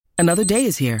Another day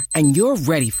is here, and you're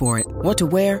ready for it. What to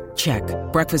wear? Check.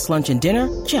 Breakfast, lunch, and dinner?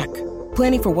 Check.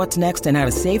 Planning for what's next and how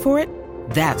to save for it?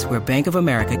 That's where Bank of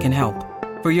America can help.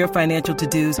 For your financial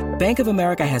to-dos, Bank of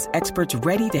America has experts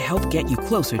ready to help get you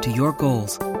closer to your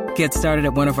goals. Get started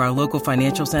at one of our local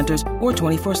financial centers or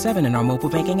 24/7 in our mobile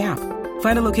banking app.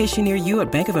 Find a location near you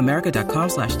at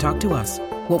bankofamerica.com/talktous.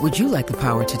 What would you like the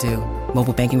power to do?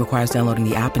 Mobile banking requires downloading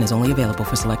the app and is only available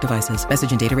for select devices.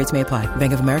 Message and data rates may apply.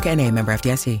 Bank of America N.A., member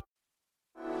FDIC.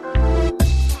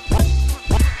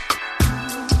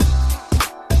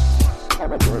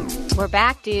 We're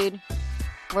back, dude.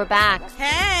 We're back.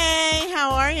 Hey,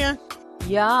 how are you?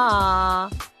 Yeah.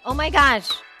 Oh my gosh.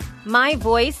 My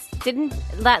voice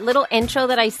that little intro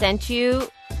that I sent you,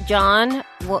 John,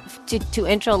 to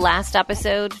intro last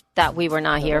episode that we were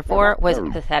not here for was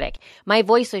pathetic. My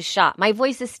voice was shot. My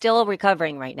voice is still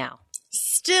recovering right now.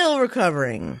 Still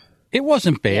recovering. It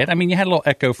wasn't bad. I mean, you had a little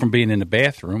echo from being in the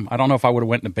bathroom. I don't know if I would have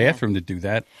went in the bathroom to do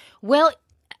that. Well,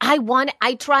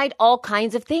 I tried all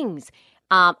kinds of things.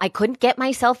 I couldn't get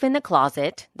myself in the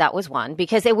closet. That was one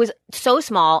because it was so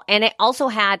small, and it also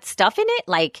had stuff in it,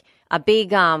 like a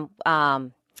big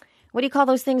what do you call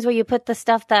those things where you put the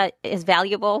stuff that is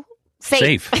valuable?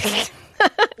 Safe.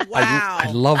 Wow.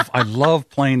 I love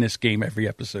playing this game every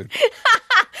episode.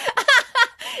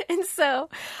 And so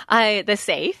the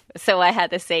safe. So I had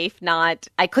the safe.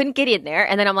 I couldn't get in there,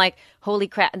 and then I'm like, holy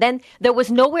crap! Then there was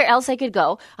nowhere else I could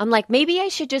go. I'm like, maybe I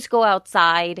should just go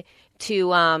outside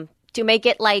to make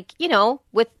it like,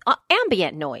 with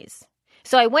ambient noise.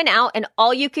 So I went out and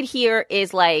all you could hear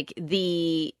is like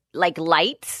the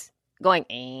lights going.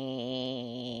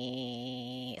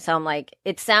 So I'm like,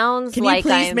 it sounds Can like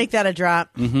you please make that a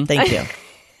drop? Mm-hmm. Thank you.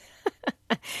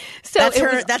 So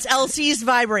that's Elsie's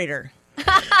vibrator.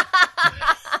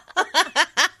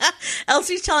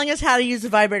 Elsie's telling us how to use the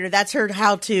vibrator. That's her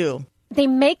how-to. They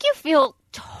make you feel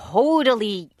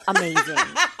totally amazing.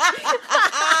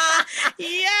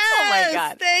 Yes. Oh my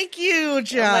God. Thank you,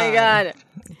 John. Oh my God.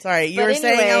 Sorry, you were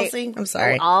saying, Elsie? I'm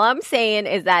sorry. All I'm saying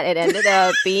is that it ended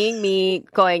up being me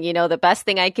going, the best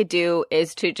thing I could do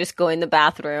is to just go in the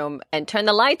bathroom and turn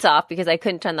the lights off because I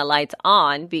couldn't turn the lights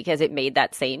on because it made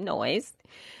that same noise.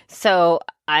 So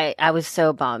I was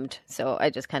so bummed. So I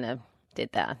just kind of did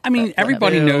that. I mean,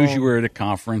 everybody knows you were at a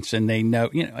conference and they know,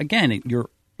 again, you're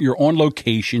on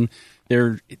location.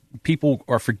 People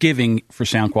are forgiving for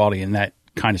sound quality in that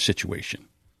kind of situation.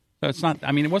 So it's not,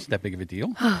 it wasn't that big of a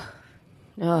deal.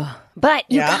 But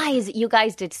you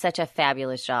guys did such a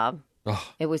fabulous job.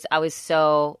 I was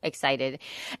so excited.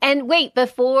 And wait,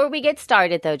 before we get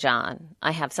started though, John,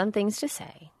 I have some things to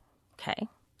say.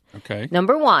 Okay.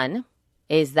 Number one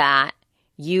is that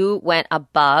you went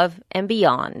above and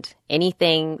beyond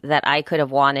anything that I could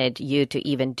have wanted you to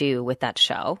even do with that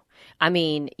show. I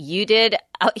mean, he did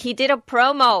a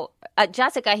promo.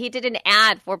 Jessica, he did an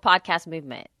ad for Podcast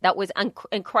Movement. That was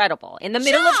incredible. In the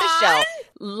middle of the show.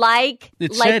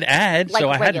 It said ad, so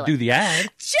I had to do the ad.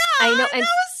 John, I know, that was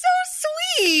so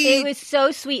sweet. It was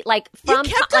so sweet. You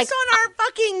kept us on our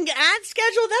fucking ad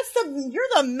schedule. You're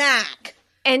the Mac.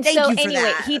 And Thank so you for anyway,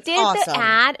 that. he did Awesome. the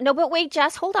ad. No, but wait,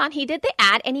 Jess, hold on. He did the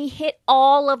ad and he hit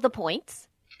all of the points.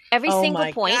 Every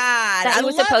single point that he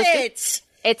was supposed to.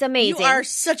 It's amazing. You are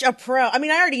such a pro. I mean,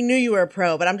 I already knew you were a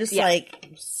pro, but I'm just psyched.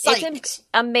 It's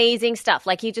amazing stuff.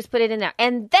 Like, he just put it in there.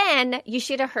 And then you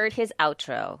should have heard his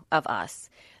outro of us.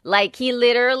 Like, he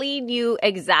literally knew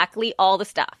exactly all the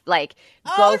stuff. Like,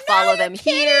 go follow them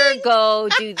here, go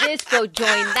do this, go join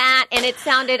that. And it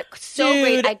sounded so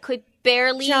great. I could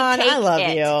barely take it. I love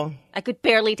you. I could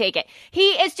barely take it. He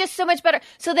is just so much better.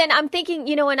 So then I'm thinking,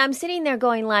 and I'm sitting there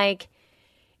going like,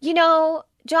 John,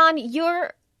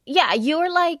 you're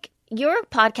a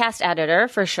podcast editor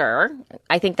for sure.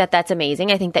 I think that that's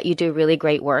amazing. I think that you do really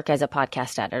great work as a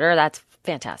podcast editor. That's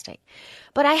fantastic.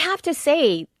 But I have to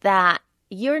say that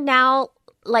you're now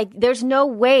there's no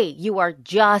way you are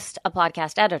just a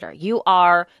podcast editor. You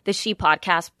are the She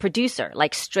Podcast producer,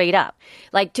 straight up,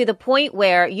 to the point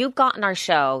where you've gotten our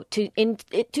show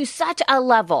to such a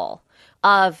level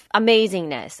of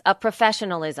amazingness, of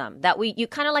professionalism that you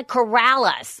kind of corral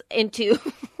us into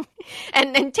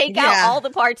and take out all the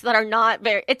parts that are not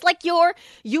very. It's like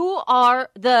you are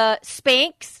the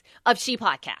Spanx of She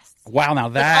Podcasts. Wow, now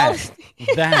that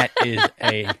is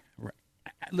a.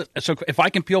 So if I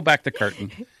can peel back the curtain,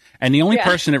 and the only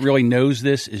person that really knows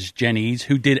this is Jen Eads,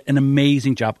 who did an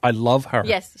amazing job. I love her.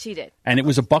 Yes, she did. And it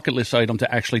was a bucket list item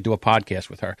to actually do a podcast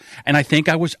with her. And I think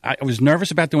I was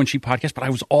nervous about doing She Podcast, but I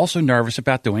was also nervous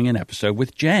about doing an episode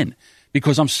with Jen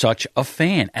because I'm such a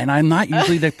fan. And I'm not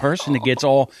usually the person that gets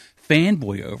all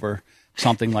fanboy over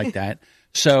something like that.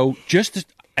 So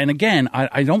and again,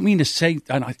 I don't mean to say,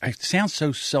 I sound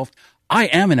so I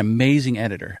am an amazing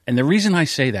editor. And the reason I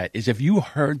say that is if you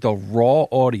heard the raw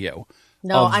audio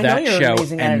of that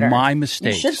show and my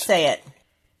mistakes. You should say it.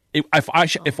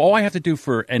 If all I have to do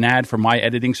for an ad for my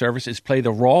editing service is play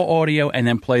the raw audio and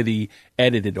then play the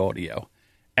edited audio,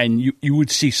 and you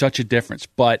would see such a difference.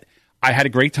 But I had a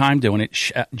great time doing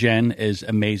it. Jen is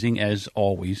amazing as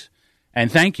always. And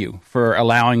thank you for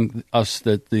allowing us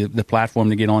the platform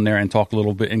to get on there and talk a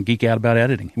little bit and geek out about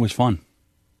editing. It was fun.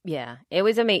 Yeah, it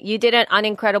was amazing. You did an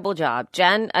incredible job.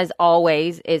 Jen, as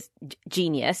always, is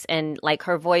genius, and like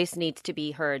her voice needs to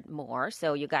be heard more.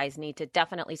 So you guys need to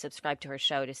definitely subscribe to her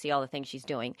show to see all the things she's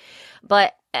doing.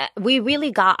 But we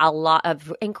really got a lot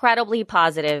of incredibly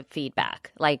positive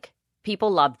feedback. Like,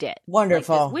 people loved it.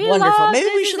 Wonderful, like, wonderful. Maybe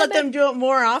we should let them do it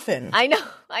more often. I know.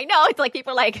 It's like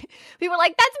people are like, that's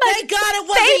my Thank God it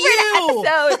wasn't favorite you.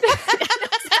 episode.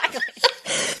 Exactly.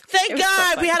 Thank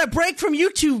God we had a break from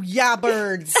you two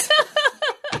yabirds.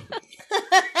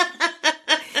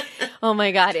 Oh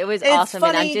my God, it was It's awesome,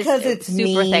 and I'm funny just 'cause it's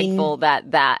super mean. thankful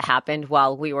that happened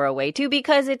while we were away too,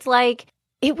 because it's like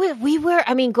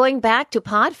going back to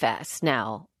Podfest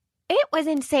now, it was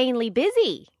insanely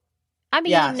busy. I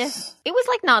mean, Yes. It was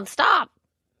like nonstop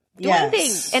doing Yes.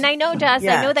 things. And I know, Jess,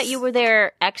 I know that you were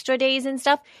there extra days and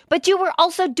stuff, but you were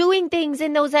also doing things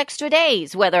in those extra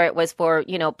days, whether it was for,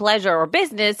 pleasure or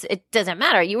business, it doesn't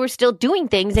matter. You were still doing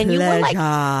things, and you were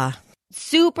like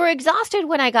super exhausted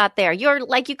when I got there. You're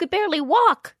like, you could barely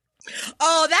walk.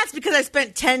 Oh, that's because I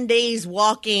spent 10 days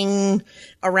walking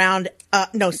around.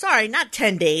 No, sorry, not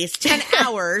 10 days, 10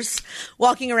 hours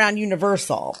walking around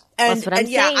Universal. And, That's what I'm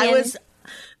yeah, saying.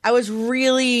 I was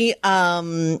really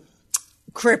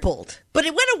crippled, but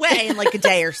it went away in like a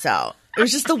day or so. It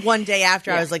was just the one day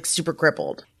after I was like super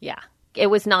crippled. Yeah. It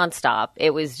was nonstop.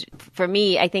 It was, for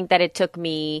me, I think that it took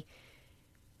me,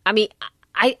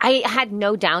 I had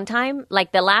no downtime.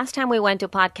 Like the last time we went to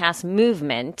Podcast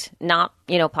Movement, not,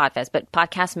 Podfest, but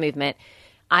Podcast Movement,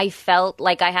 I felt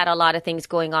like I had a lot of things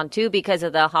going on too because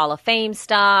of the Hall of Fame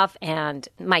stuff, and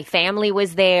my family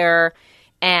was there,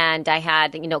 and I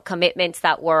had, commitments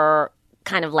that were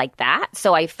kind of like that.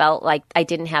 So I felt like I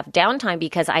didn't have downtime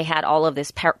because I had all of this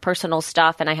personal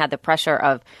stuff, and I had the pressure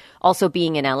of also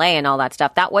being in LA and all that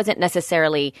stuff. That wasn't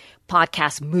necessarily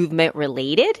Podcast Movement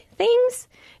related things.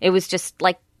 It was just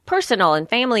like personal and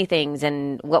family things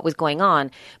and what was going on.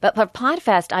 But for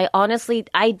Podfest, I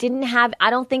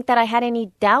don't think that I had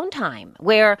any downtime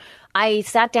where I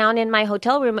sat down in my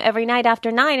hotel room every night after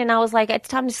 9 and I was like, it's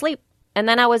time to sleep. And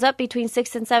then I was up between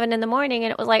 6 and 7 in the morning,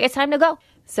 and it was like, it's time to go.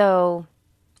 So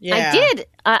Yeah.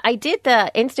 I did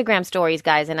the Instagram stories,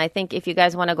 guys, and I think if you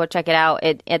guys want to go check it out,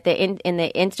 in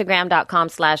the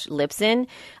Instagram.com/Libsyn,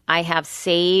 I have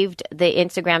saved the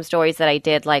Instagram stories that I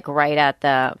did like right at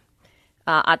the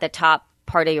top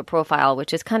part of your profile,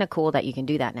 which is kind of cool that you can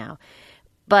do that now.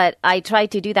 But I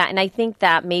tried to do that, and I think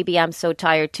that maybe I'm so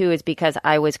tired too is because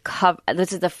I was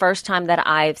this is the first time that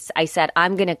I said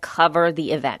I'm going to cover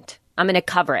the event. I'm going to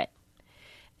cover it.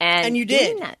 And you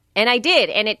did. That. And I did.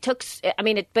 And it took,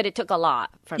 but it took a lot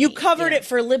from me. You covered it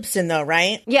for Libsyn though,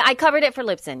 right? Yeah, I covered it for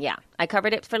Libsyn. Yeah, I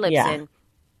covered it for Libsyn. Yeah.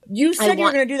 You said you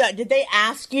were going to do that. Did they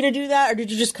ask you to do that, or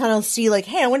did you just kind of see like,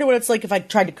 hey, I wonder what it's like if I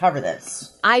tried to cover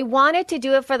this? I wanted to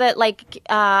do it for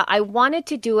I wanted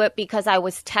to do it because I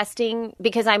was testing,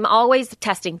 because I'm always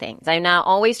testing things. I'm now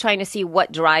always trying to see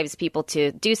what drives people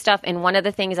to do stuff. And one of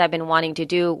the things I've been wanting to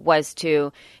do was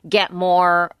to get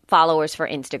more followers for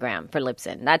Instagram, for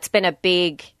Libsyn. That's been a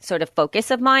big sort of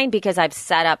focus of mine because I've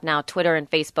set up now Twitter and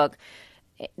Facebook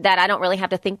that I don't really have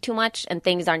to think too much, and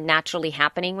things are naturally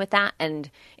happening with that. And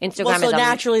Instagram so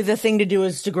naturally the thing to do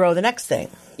is to grow the next thing.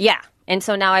 Yeah. And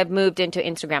so now I've moved into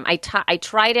Instagram. I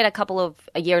tried it a couple of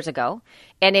years ago,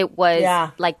 and it was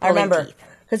like pulling I remember. teeth.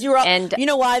 Because you were, you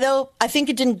know why though? I think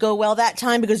it didn't go well that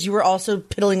time because you were also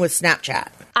piddling with Snapchat.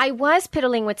 I was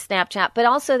piddling with Snapchat, but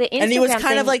also the Instagram and it was kind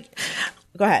thing, of like,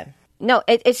 go ahead. No,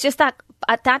 it's just that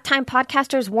at that time,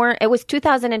 podcasters weren't, it was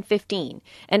 2015,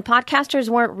 and podcasters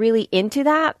weren't really into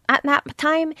that at that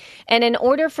time. And in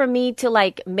order for me to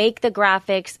like make the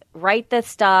graphics, write the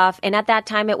stuff, and at that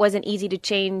time, it wasn't easy to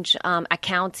change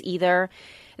accounts either.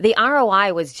 The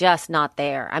ROI was just not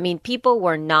there. I mean, people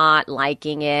were not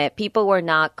liking it. People were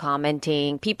not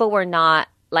commenting. People were not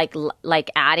like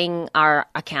adding our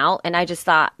account. And I just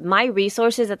thought my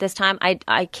resources at this time,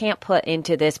 I can't put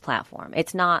into this platform.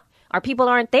 It's not, our people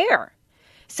aren't there.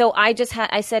 So I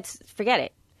said, forget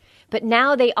it. But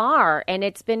now they are, and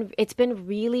it's been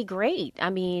really great. I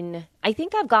mean, I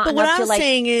think I've gotten But what up to I'm like.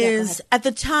 saying Yeah, go is, ahead. at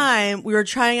the time, we were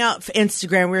trying out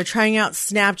Instagram, we were trying out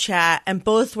Snapchat, and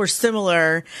both were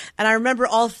similar. And I remember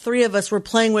all three of us were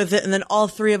playing with it, and then all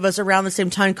three of us around the same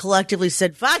time collectively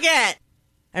said, fuck it!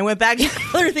 And went back to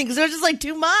other things. It was just like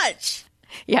too much.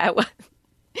 Yeah, it was.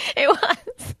 It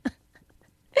was.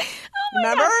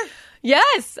 Remember?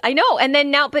 Yes, I know. And then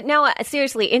now,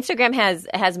 seriously, Instagram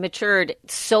has matured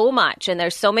so much, and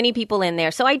there's so many people in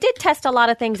there. So I did test a lot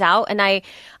of things out, and I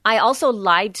also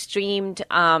live streamed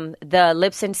the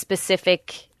Libsyn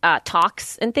specific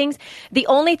talks and things. The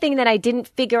only thing that I didn't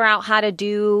figure out how to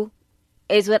do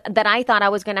is that I thought I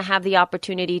was going to have the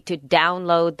opportunity to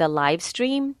download the live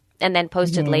stream and then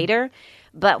post it later.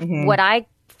 But what I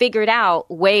figured out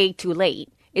way too late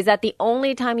is that the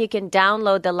only time you can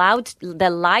download the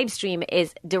live stream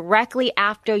is directly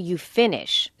after you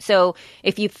finish. So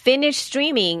if you finish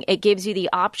streaming, it gives you the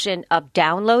option of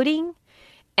downloading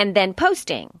and then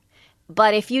posting.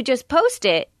 But if you just post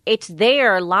it, it's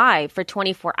there live for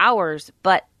 24 hours.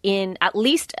 But at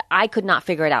least I could not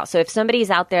figure it out. So if somebody's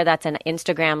out there that's an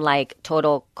Instagram like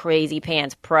total crazy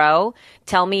pants pro,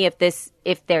 tell me if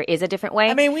there is a different way.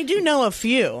 I mean, we do know a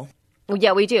few. Well,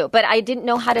 yeah, we do, but I didn't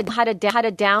know how to down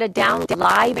the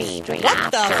live stream.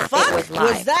 What the fuck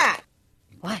was that?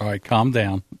 All right, calm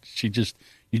down. You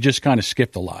just kind of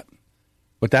skipped a lot,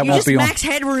 but that You won't just be on. Max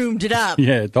Headroomed it up.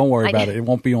 Yeah, don't worry about it. It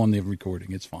won't be on the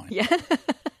recording. It's fine. Yeah.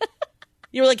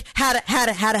 You were like, had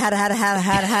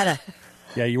it.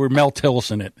 Yeah, you were Mel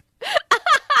Tilson it.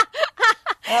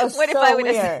 That was What if I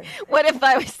would have? What if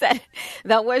I said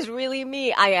that was really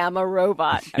me? I am a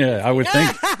robot. Yeah, I would think.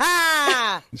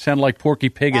 It sounded like Porky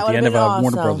Pig at the end of a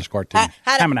Warner Brothers cartoon.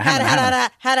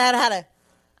 Had.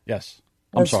 Yes.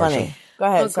 I'm sorry. funny. So- Go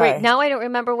ahead. Oh, great! Now I don't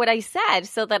remember what I said,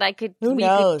 so that I could we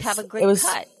knows? could have a great It was-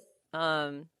 cut.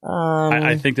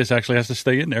 I think this actually has to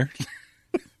stay in there.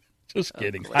 Just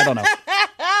kidding. I don't know.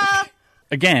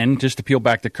 Again, just to peel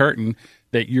back the curtain,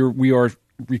 that we are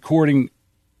recording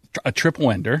a triple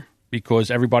ender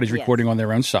because everybody's recording on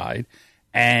their own side,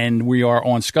 and we are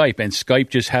on Skype. And Skype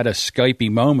just had a Skypey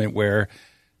moment where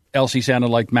Elsie sounded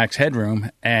like Max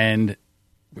Headroom, and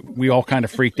we all kind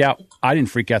of freaked out. I didn't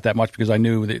freak out that much because I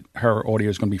knew that her audio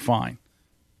was going to be fine.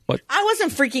 I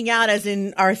wasn't freaking out as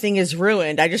in our thing is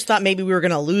ruined. I just thought maybe we were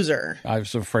going to lose her. I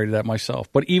was afraid of that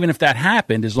myself. But even if that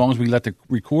happened, as long as we let the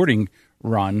recording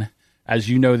run, as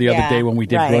you know, the other day when we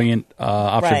did brilliant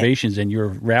observations and your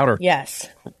router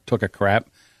took a crap,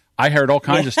 I heard all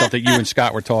kinds of stuff that you and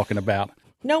Scott were talking about.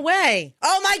 No way.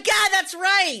 Oh my God, that's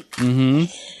right.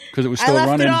 Because it was still I left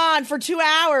running. it on for 2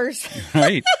 hours.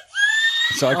 Right.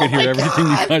 So I could hear everything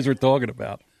you guys were talking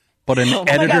about. But an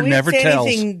editor Oh my God, we never didn't say tells.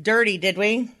 anything dirty, did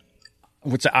we?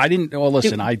 I didn't. Well,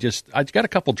 listen, I got a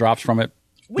couple drops from it.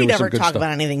 We There was some never good talk stuff.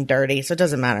 about anything dirty, so it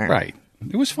doesn't matter. Right.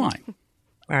 It was fine.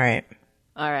 All right.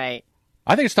 All right.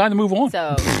 I think it's time to move on.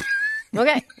 So,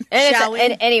 okay. And Shall we?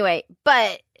 And anyway,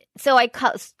 but so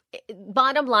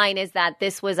bottom line is that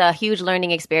this was a huge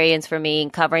learning experience for me in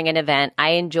covering an event.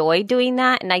 I enjoy doing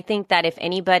that. And I think that if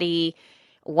anybody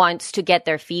wants to get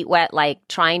their feet wet, like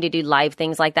trying to do live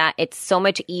things like that, it's so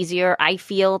much easier, I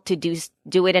feel, to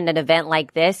do it in an event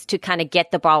like this to kind of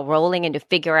get the ball rolling and to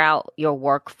figure out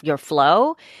your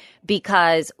flow.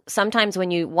 Because sometimes when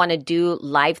you want to do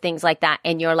live things like that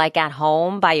and you're like at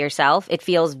home by yourself, it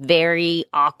feels very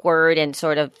awkward and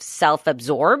sort of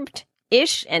self-absorbed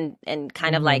ish and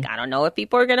kind of like, I don't know if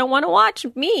people are going to want to watch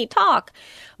me talk.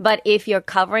 But if you're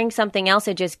covering something else,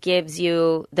 it just gives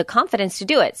you the confidence to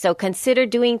do it. So consider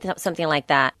doing something like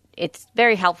that. It's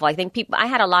very helpful. I think I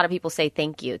had a lot of people say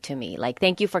thank you to me. Like,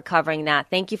 thank you for covering that.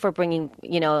 Thank you for bringing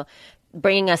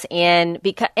us in,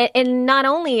 because, and not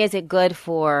only is it good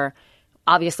for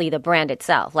obviously the brand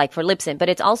itself, like for Libsyn, but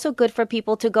it's also good for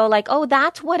people to go like, oh,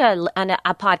 that's what a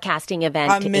podcasting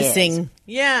event I'm missing. is.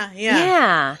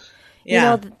 Yeah.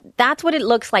 That's what it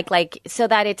looks like so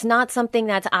that it's not something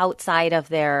that's outside of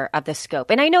the scope.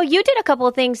 And I know you did a couple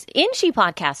of things in She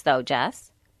Podcast though,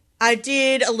 Jess. I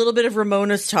did a little bit of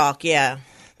Ramona's talk, yeah.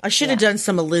 I should have done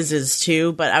some of Liz's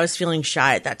too, but I was feeling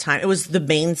shy at that time. It was the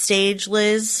main stage,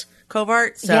 Liz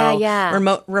Covart.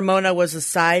 So Ramona was a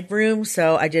side room,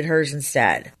 so I did hers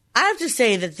instead. I have to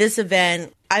say that this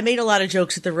event, I made a lot of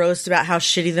jokes at the roast about how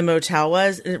shitty the motel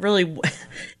was.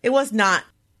 It was not.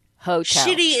 Hotel.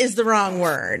 Shitty is the wrong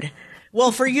word.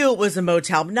 Well, for you, it was a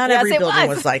motel, but not every building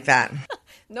was like that.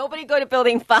 Nobody go to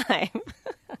Building 5.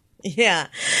 Yeah.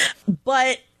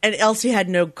 And Elsie had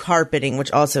no carpeting,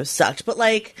 which also sucked. But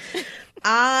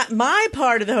my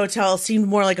part of the hotel seemed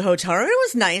more like a hotel room. It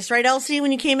was nice, right, Elsie,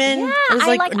 when you came in? Yeah, it was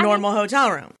like a normal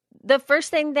hotel room. the first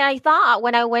thing that I thought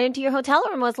when I went into your hotel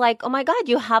room was like, oh my God,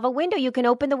 you have a window. You can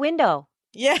open the window.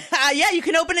 Yeah, you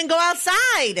can open and go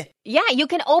outside. Yeah, you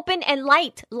can open and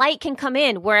light can come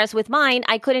in. Whereas with mine,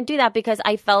 I couldn't do that because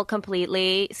I felt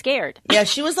completely scared. Yeah,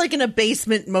 she was like in a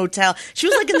basement motel. She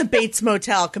was like in the Bates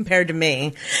Motel compared to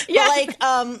me. Yeah.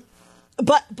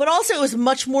 But also it was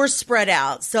much more spread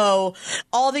out. So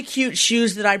all the cute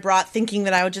shoes that I brought thinking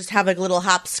that I would just have like a little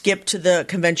hop skip to the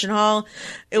convention hall.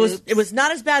 It was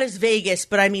not as bad as Vegas,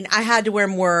 but I mean, I had to wear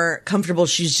more comfortable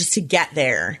shoes just to get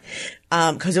there.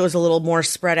 Cause it was a little more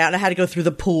spread out. I had to go through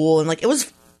the pool and like, it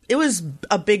was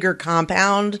a bigger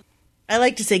compound. I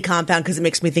like to say compound cause it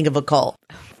makes me think of a cult.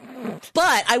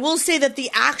 But I will say that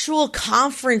the actual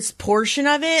conference portion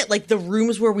of it, like the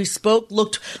rooms where we spoke,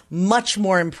 looked much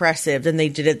more impressive than they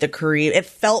did at the Kareem. It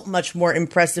felt much more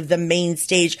impressive. The main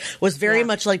stage was very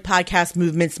much like Podcast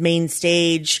Movement's main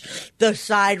stage. The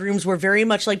side rooms were very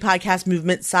much like Podcast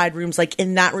Movement side rooms. Like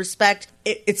in that respect,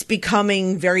 it's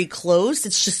becoming very close.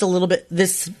 It's just a little bit,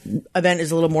 this event is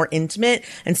a little more intimate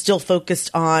and still focused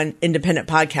on independent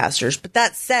podcasters. But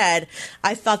that said,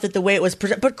 I thought that the way it was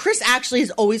presented, but Chris actually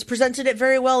has always presented it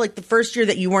very well. Like the first year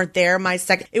that you weren't there,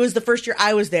 it was the first year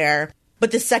I was there, but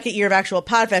the second year of actual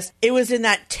Podfest, it was in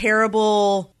that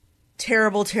terrible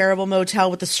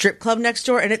motel with the strip club next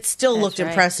door. And it still looked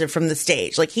impressive from the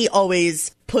stage. Like he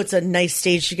always puts a nice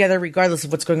stage together regardless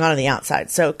of what's going on the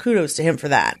outside. So kudos to him for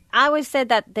that. I always said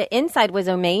that the inside was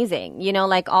amazing. You know,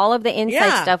 like all of the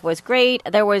inside stuff was great.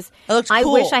 There was, I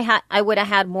wish I would have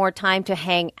had more time to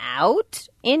hang out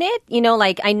in it. You know,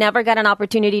 like I never got an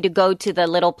opportunity to go to the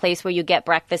little place where you get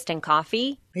breakfast and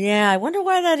coffee. Yeah, I wonder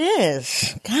why that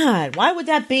is. God, why would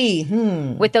that be?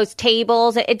 With those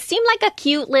tables. It seemed like a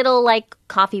cute little like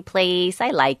coffee place.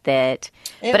 I liked it.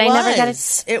 I never got a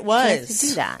chance to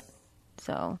do that.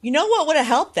 So you know what would have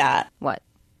helped that? What?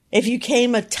 If you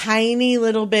came a tiny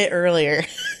little bit earlier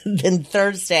than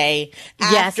Thursday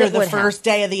after the first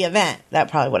day of the event,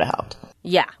 that probably would have helped.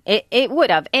 Yeah, it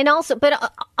would have. And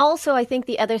also I think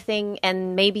the other thing,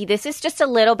 and maybe this is just a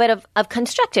little bit of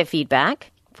constructive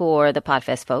feedback for the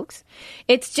Podfest folks.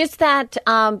 It's just that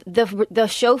the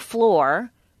show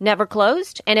floor never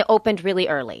closed and it opened really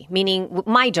early, meaning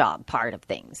my job part of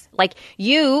things. Like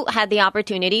you had the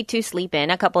opportunity to sleep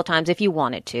in a couple of times if you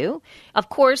wanted to. Of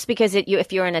course, because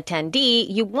if you're an attendee,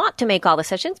 you want to make all the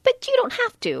sessions, but you don't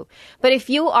have to. But if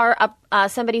you are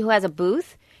somebody who has a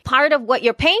booth, part of what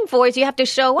you're paying for is you have to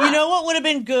show up. You know what would have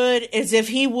been good is if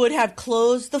he would have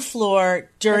closed the floor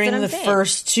during the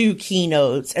first two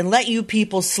keynotes and let you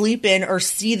people sleep in or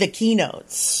see the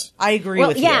keynotes. I agree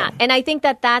with you. Yeah, and I think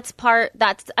that's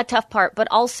a tough part, but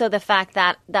also the fact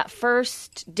that that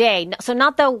first day, so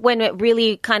not when it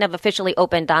really kind of officially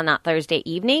opened on that Thursday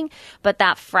evening, but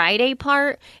that Friday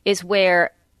part is where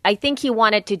I think he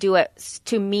wanted to do it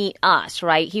to meet us,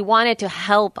 right? He wanted to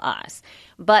help us.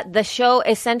 But the show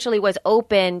essentially was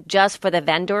open just for the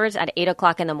vendors at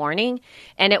 8:00 in the morning.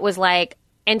 And it was like,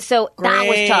 and so that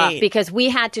was tough because we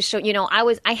had to show, you know,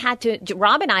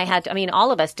 Rob and I had to, I mean,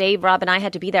 all of us, Dave, Rob and I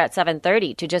had to be there at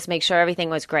 7:30 to just make sure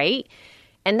everything was great.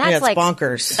 And that's like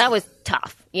bonkers. That was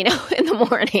tough, you know, in the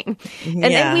morning. And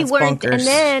then we weren't, bonkers. And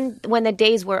then when the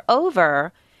days were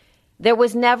over, there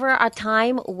was never a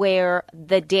time where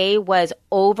the day was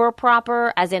over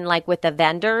proper, as in like with the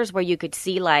vendors where you could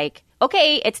see like,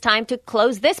 okay, it's time to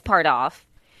close this part off.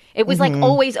 It was like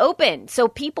always open. So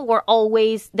people were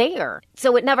always there.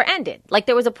 So it never ended. Like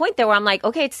there was a point there where I'm like,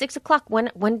 okay, it's 6:00.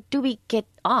 When do we get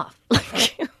off?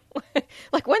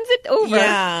 Like when's it over?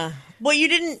 Yeah. Well,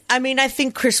 I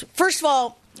think Chris, first of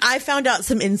all, I found out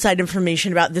some inside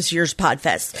information about this year's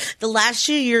Podfest. The last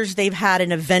few years, they've had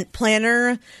an event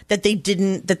planner that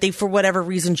they for whatever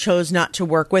reason chose not to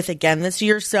work with again this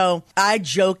year. So I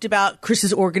joked about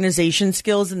Chris's organization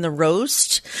skills in the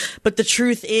roast, but the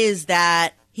truth is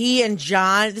that he and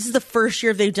John, this is the first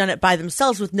year they've done it by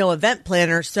themselves with no event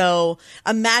planner. So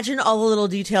imagine all the little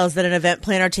details that an event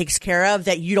planner takes care of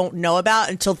that you don't know about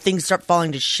until things start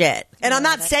falling to shit. And I'm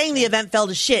not saying the event fell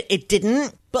to shit. It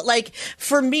didn't. But like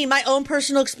for me, my own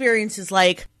personal experience is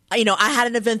like, you know, I had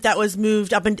an event that was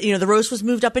moved up and, you know, the roast was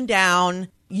moved up and down.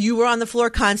 You were on the floor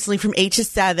constantly from 8 to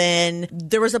 7.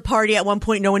 There was a party at one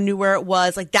point. No one knew where it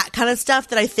was. Like that kind of stuff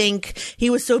that I think he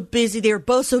was so busy. They were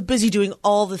both so busy doing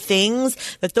all the things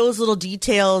that those little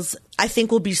details I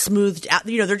think will be smoothed out.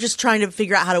 You know, they're just trying to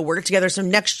figure out how to work together. So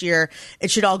next year it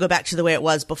should all go back to the way it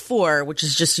was before, which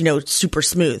is just, you know, super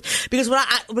smooth. Because when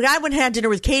I went and had dinner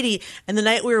with Katie and the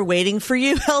night we were waiting for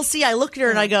you, Elsie, I looked at her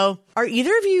and I go, are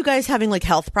either of you guys having like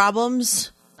health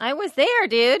problems? I was there,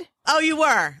 dude. Oh, you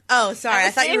were? Oh, sorry.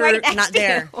 I thought you were not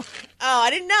there. Oh,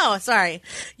 I didn't know. Sorry.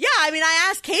 Yeah, I mean, I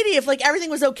asked Katie if, like, everything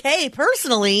was okay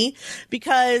personally,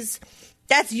 because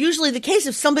that's usually the case.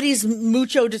 If somebody's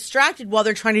mucho distracted while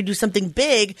they're trying to do something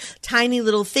big, tiny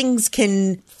little things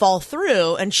can fall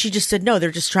through. And she just said, no,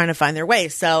 they're just trying to find their way.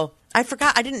 So I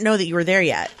forgot. I didn't know that you were there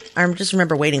yet. I just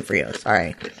remember waiting for you.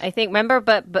 Sorry. I think, remember,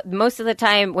 but most of the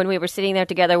time when we were sitting there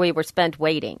together, we were spent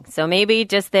waiting. So maybe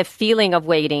just the feeling of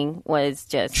waiting was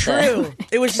just... True.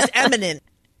 It was just eminent.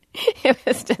 It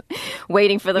was just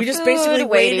waiting for the food, just basically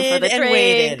waiting for the drink,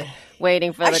 waited.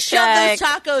 Waiting for the check. I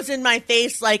shoved those tacos in my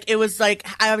face like it was like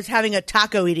I was having a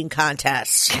taco eating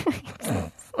contest.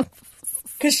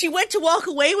 Because she went to walk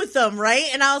away with them, right?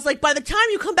 And I was like, by the time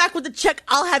you come back with the check,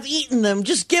 I'll have eaten them.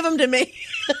 Just give them to me.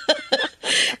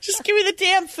 Just give me the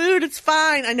damn food. It's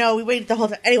fine. I know. We waited the whole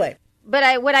time. Anyway.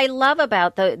 But what I love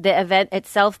about the event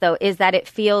itself, though, is that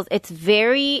it's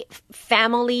very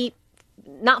family.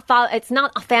 It's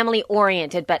not family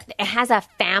oriented, but it has a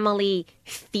family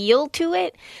feel to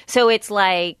it. So it's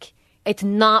like, it's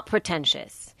not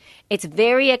pretentious. It's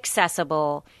very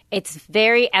accessible. It's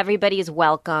very, everybody is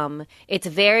welcome. It's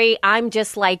very, I'm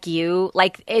just like you.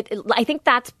 Like I think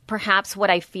that's perhaps what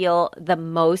I feel the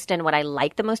most and what I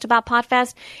like the most about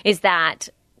Podfest is that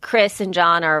Chris and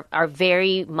John are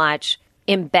very much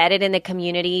embedded in the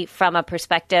community from a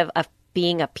perspective of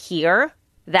being a peer.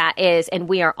 That is, and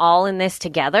we are all in this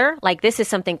together. Like, this is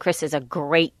something Chris is a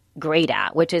great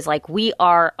at, which is like, we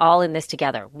are all in this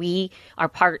together. We are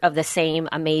part of the same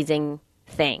amazing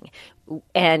thing.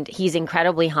 And he's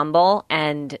incredibly humble.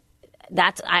 And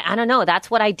that's, I don't know, that's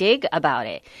what I dig about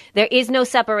it. There is no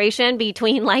separation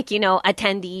between, like, you know,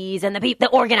 attendees and the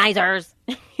organizers,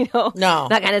 you know, no,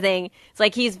 that kind of thing. It's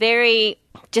like, he's very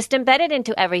just embedded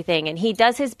into everything, and he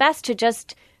does his best to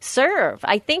just serve.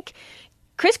 I think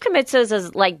Chris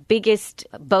Krimitsos' like biggest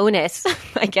bonus,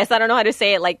 I guess, I don't know how to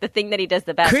say it, like the thing that he does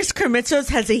the best. Chris Krimitsos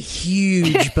has a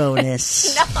huge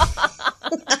bonus.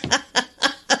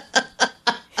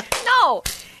 No,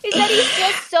 is that he's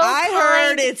just so I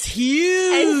heard it's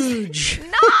huge.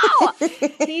 No,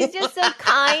 he's just so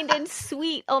kind and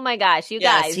sweet. Oh my gosh, you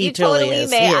guys, you totally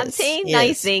made. I'm saying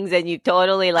nice things, and you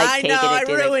totally like. I know, I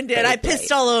ruined it. I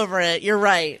pissed all over it. You're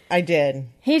right, I did.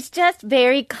 He's just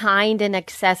very kind and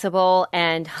accessible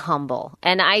and humble,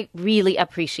 and I really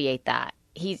appreciate that.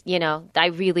 He's, you know, I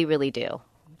really, really do.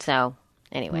 So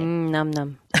anyway, num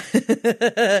num.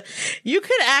 You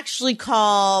could actually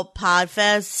call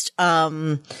Podfest,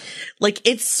 like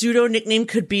its pseudo nickname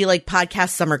could be like Podcast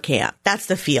Summer Camp. That's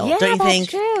the feel, don't you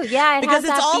think? Yeah, that's true. Yeah, because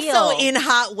it's also feel. In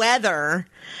hot weather.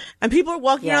 And people are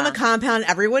walking around the compound.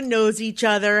 Everyone knows each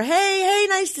other. Hey,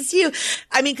 nice to see you.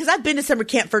 I mean, because I've been to summer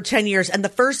camp for 10 years, and the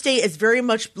first day is very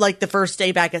much like the first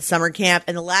day back at summer camp,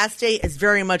 and the last day is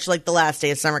very much like the last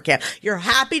day of summer camp. You're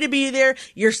happy to be there.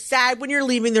 You're sad when you're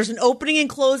leaving. There's an opening and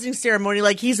closing ceremony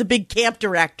like he's a big camp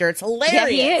director. It's hilarious. Yeah,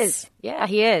 he is. Yeah,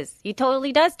 he is. He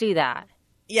totally does do that.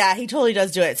 Yeah, he totally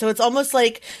does do it. So it's almost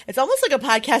like a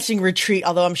podcasting retreat,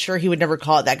 although I'm sure he would never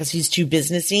call it that because he's too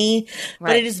businessy. Right.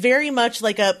 But it is very much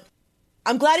like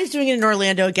I'm glad he's doing it in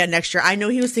Orlando again next year. I know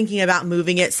he was thinking about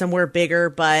moving it somewhere bigger,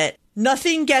 but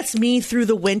nothing gets me through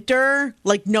the winter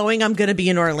like knowing I'm going to be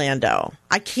in Orlando.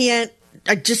 It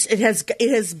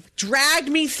has dragged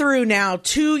me through now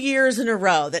 2 years in a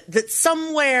row that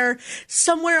somewhere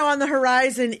on the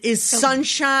horizon is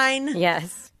sunshine.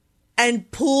 Yes.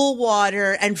 And pool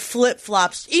water and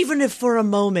flip-flops, even for a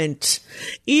moment.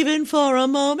 You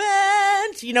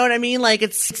know what I mean? Like,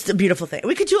 it's a beautiful thing.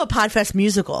 We could do a Podfest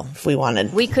musical if we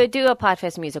wanted. We could do a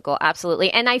Podfest musical,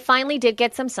 absolutely. And I finally did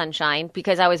get some sunshine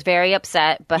because I was very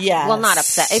upset. But well, not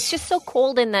upset. It's just so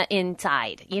cold in the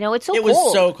inside. You know, it's so cold. It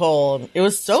was so cold. It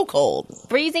was so cold.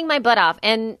 Freezing my butt off.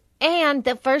 And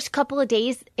the first couple of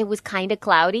days, it was kind of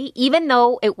cloudy, even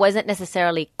though it wasn't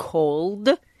necessarily cold.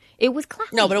 It was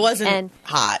cloudy. No, but it wasn't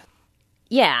hot.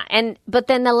 Yeah. But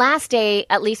then the last day,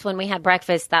 at least when we had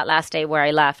breakfast, that last day where I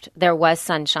left, there was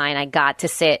sunshine. I got to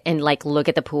sit and like look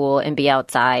at the pool and be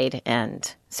outside.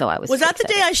 And so I was. Was that the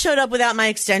day I showed up without my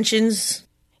extensions?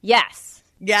 Yes.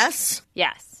 Yes?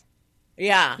 Yes.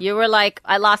 Yeah. You were like,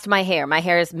 I lost my hair. My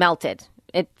hair is melted.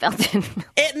 It melted.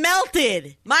 It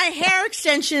melted. My hair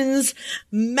extensions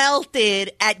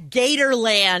melted at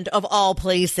Gatorland of all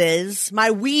places. My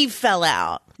weave fell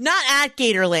out. Not at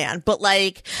Gatorland, but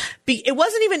like,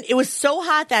 it was so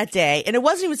hot that day, and it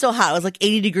wasn't even so hot. It was like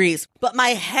 80 degrees, but my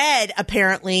head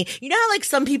apparently, you know how like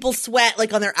some people sweat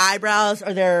like on their eyebrows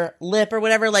or their lip or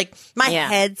whatever, like my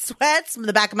head sweats from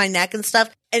the back of my neck and stuff.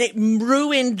 And it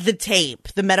ruined the tape,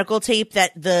 the medical tape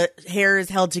that the hair is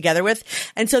held together with.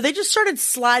 And so they just started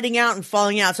sliding out and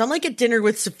falling out. So I'm like at dinner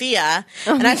with Sophia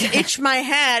and I itched my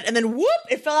head and then whoop,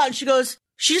 it fell out. And she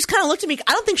just kind of looked at me.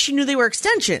 I don't think she knew they were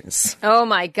extensions. Oh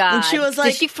my God. And she was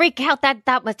like, did she freak out?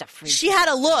 That must have freaked out. She had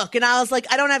a look and I was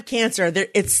like, I don't have cancer.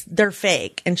 They're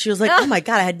fake. And she was like, oh my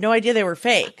God, I had no idea they were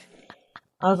fake.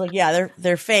 I was like, yeah,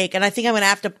 they're fake. And I think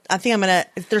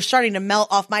they're starting to melt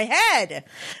off my head.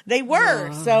 They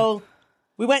were. So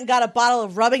we went and got a bottle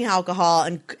of rubbing alcohol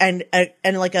and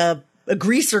like a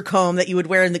greaser comb that you would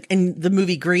wear in the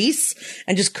movie Grease,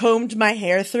 and just combed my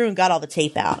hair through and got all the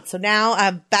tape out. So now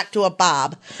I'm back to a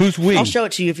bob. Who's we? I'll show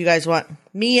it to you if you guys want.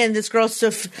 Me and this girl,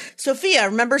 Sophia.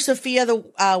 Remember Sophia, the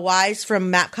Wise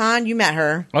from MapCon? You met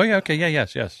her. Oh, yeah. Okay. Yeah.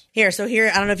 Yes. Here,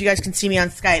 I don't know if you guys can see me on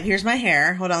Skype. Here's my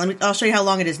hair. Hold on. I'll show you how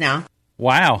long it is now.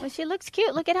 Wow. Well, she looks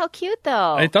cute. Look at how cute,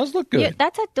 though. It does look good.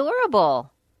 That's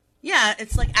adorable. Yeah,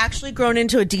 it's like actually grown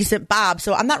into a decent bob.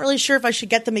 So I'm not really sure if I should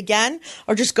get them again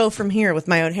or just go from here with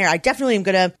my own hair. I definitely am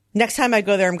going to, next time I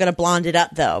go there, I'm going to blonde it up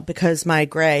though, because my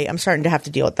gray, I'm starting to have to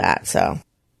deal with that. So.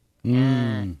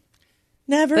 Never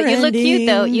But you ending. look cute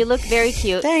though. You look very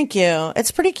cute. Thank you. It's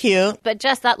pretty cute. But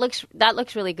Jess, that looks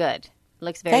really good.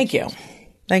 Looks very Thank cute. you.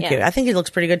 Thank you. I think it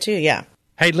looks pretty good too. Yeah.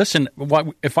 Hey, listen,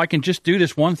 if I can just do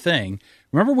this one thing.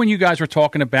 Remember when you guys were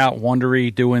talking about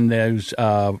Wondery doing those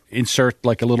insert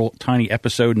like a little tiny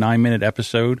episode, 9-minute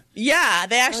episode? Yeah,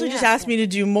 they actually just asked me to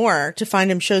do more, to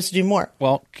find him shows to do more.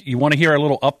 Well, you want to hear a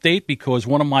little update? Because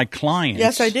one of my clients...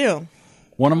 Yes, I do.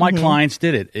 One of my clients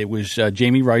did it. It was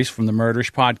Jamie Rice from the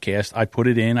Murderish podcast. I put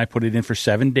it in for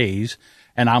 7 days,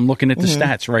 and I'm looking at the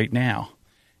stats right now.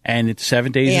 And it's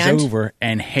 7 days is over,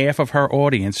 and half of her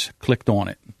audience clicked on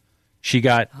it. She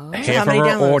got half of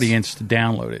her audience to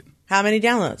download it. How many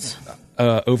downloads?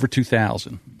 Over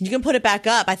 2,000. You can put it back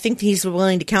up. I think he's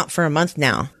willing to count for a month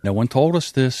now. No one told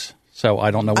us this, so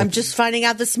I don't know. I'm just finding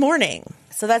out this morning.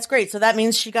 So that's great. So that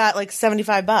means she got like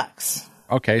 $75.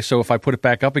 Okay, so if I put it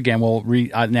back up again, we'll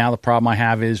now the problem I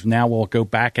have is now we'll go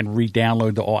back and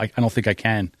re-download I don't think I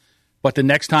can. But the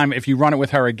next time, if you run it with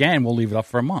her again, we'll leave it up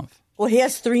for a month. Well, he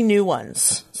has 3 new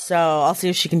ones, so I'll see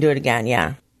if she can do it again.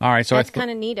 Yeah. All right, so that's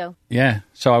kind of neato. Yeah,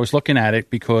 so I was looking at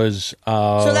it because.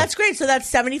 So that's great. So that's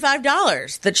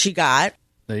 $75 that she got.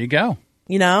 There you go.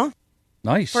 You know,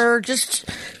 nice for just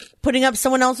putting up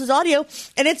someone else's audio,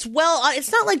 and it's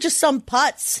not like just some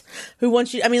putz who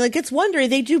wants you. I mean, like it's Wondery.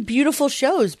 They do beautiful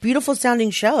shows, beautiful sounding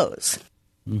shows.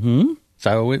 Mm-hmm.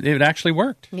 So it actually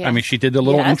worked. Yeah. I mean, she did the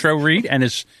little intro read, and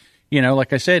it's.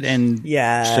 Like I said, and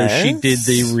so she did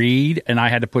the read, and I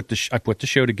had to I put the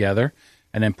show together,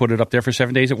 and then put it up there for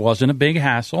 7 days. It wasn't a big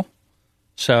hassle,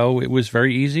 so it was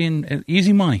very easy and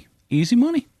easy money. Easy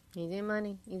money. Easy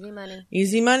money. Easy money.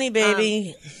 Easy money,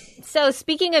 baby. So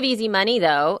speaking of easy money,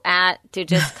 though, to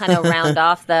just kind of round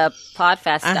off the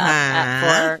Podfest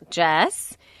stuff for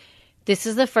Jess. This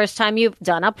is the first time you've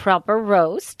done a proper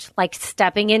roast, like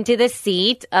stepping into the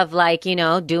seat of like,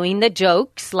 doing the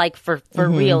jokes like for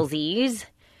realsies,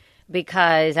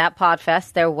 because at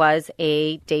Podfest there was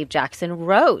a Dave Jackson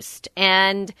roast.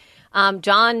 And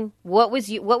John, what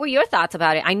were your thoughts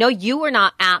about it? I know you were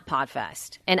not at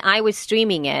Podfest, and I was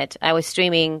streaming it. I was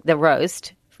streaming the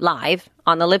roast live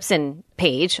on the Libsyn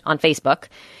page on Facebook.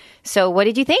 So what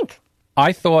did you think?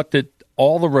 I thought that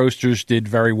all the roasters did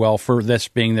very well for this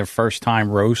being their first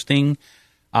time roasting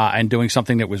and doing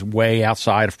something that was way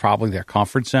outside of probably their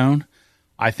comfort zone.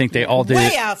 I think they all did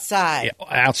way outside.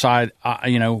 Outside,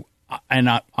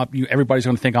 and everybody's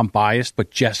going to think I'm biased, but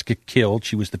Jessica killed.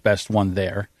 She was the best one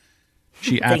there.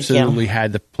 She absolutely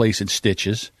had the place in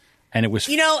stitches. And it was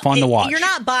fun to watch. You're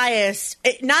not biased.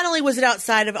 Not only was it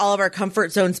outside of all of our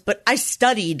comfort zones, but I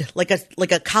studied like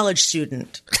a college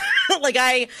student. Like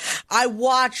I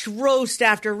watched roast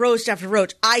after roast after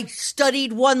roast. I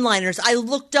studied one-liners. I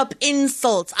looked up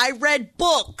insults. I read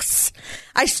books.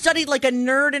 I studied like a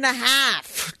nerd and a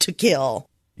half to kill.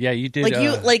 Yeah, you did.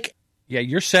 Yeah,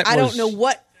 your set. I don't know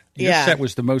what. Your set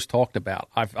was the most talked about.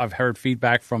 I've heard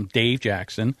feedback from Dave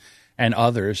Jackson and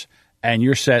others. And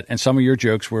your set and some of your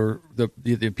jokes were the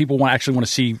people actually want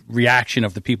to see reaction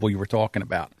of the people you were talking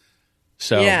about.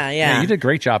 So yeah, you did a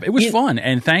great job. It was fun,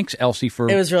 and thanks, Elsie, for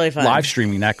it was really fun live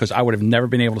streaming that, because I would have never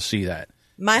been able to see that.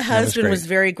 My husband was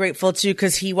very grateful too,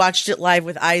 because he watched it live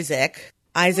with Isaac.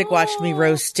 Isaac watched me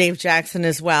roast Dave Jackson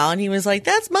as well, and he was like,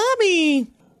 "That's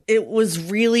mommy." It was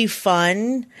really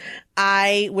fun.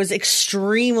 I was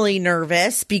extremely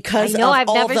nervous because I've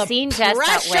all never the seen Jess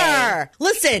pressure. that way.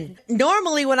 Listen,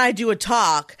 normally when I do a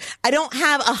talk, I don't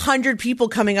have 100 people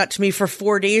coming up to me for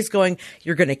 4 days going,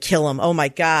 "You're going to kill him. Oh my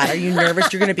God. Are you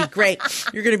nervous? You're going to be great.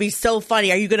 You're going to be so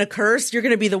funny. Are you going to curse? You're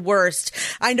going to be the worst.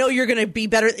 I know you're going to be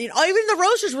better." Even the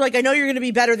roasters were like, "I know you're going to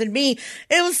be better than me."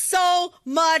 It was so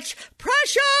much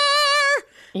pressure.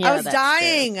 Yeah, I was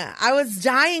dying. True. I was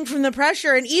dying from the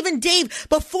pressure. And even Dave,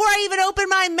 before I even opened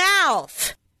my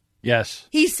mouth, yes,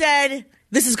 he said,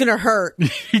 "This is going to hurt."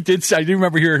 He did say, I do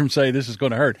remember hearing him say, "This is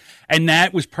going to hurt." And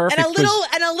that was perfect. And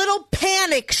a little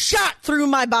panic shot through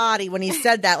my body when he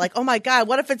said that. Like, oh my God,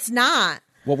 what if it's not?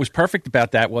 What was perfect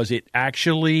about that was it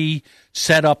actually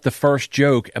set up the first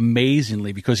joke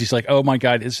amazingly, because he's like, "Oh my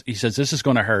God," he says, "This is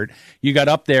going to hurt." You got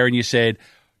up there and you said,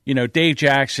 "Dave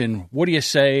Jackson, what do you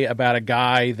say about a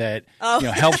guy that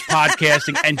helps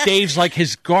podcasting?" And Dave's like,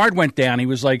 his guard went down. He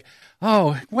was like,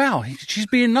 "Oh, wow, she's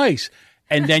being nice."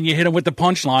 And then you hit him with the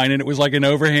punchline, and it was like an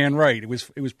overhand right. It was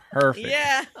perfect.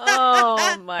 Yeah.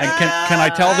 Oh my! And can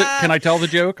I tell the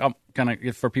joke?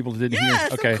 For people that didn't hear?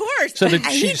 Okay, of course. So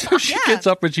she gets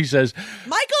up and she says,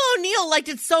 "Michael O'Neill liked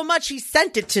it so much he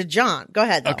sent it to John." Go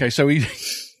ahead. Though. Okay, so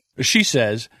she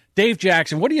says, "Dave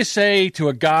Jackson, what do you say to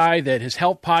a guy that has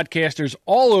helped podcasters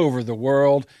all over the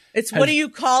world?" What do you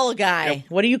call a guy?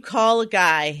 What do you call a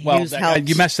guy who's helped?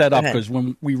 You messed that up because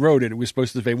when we wrote it was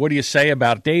supposed to say, "What do you say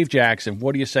about Dave Jackson?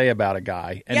 What do you say about a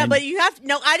guy?" And but you have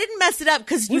I didn't mess it up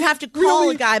because you have to call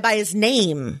a guy by his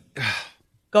name.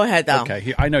 Go ahead, though.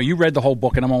 Okay, I know you read the whole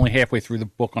book, and I'm only halfway through the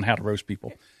book on how to roast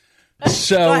people.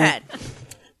 So go ahead. What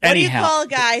do you anyhow, call a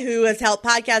guy who has helped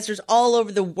podcasters all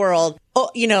over the world?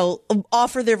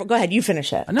 Offer their. Go ahead, you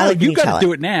finish it. No, you got to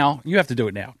do it now. You have to do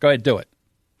it now. Go ahead, do it.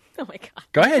 Oh my God.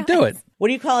 Go ahead, do it. What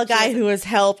do you call a guy who has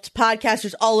helped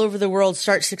podcasters all over the world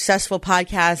start successful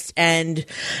podcasts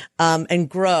and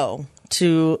grow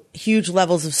to huge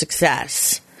levels of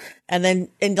success? And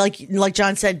like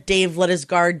John said, Dave let his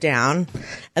guard down,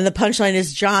 and the punchline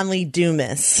is John Lee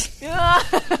Dumas.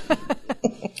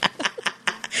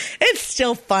 It's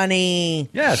still funny.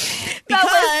 Yes. That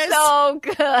was so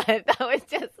good. That was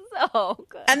just so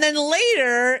good. And then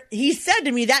later, he said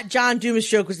to me that John Dumas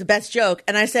joke was the best joke.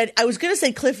 And I said, I was going to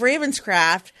say Cliff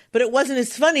Ravenscraft, but it wasn't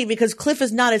as funny because Cliff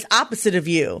is not as opposite of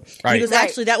you. Right. He goes,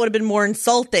 actually, that would have been more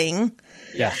insulting.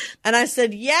 Yeah. And I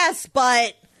said, yes,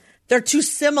 but they're too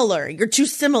similar. You're too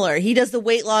similar. He does the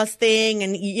weight loss thing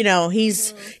and,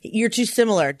 you're too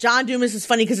similar. John Dumas is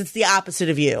funny because it's the opposite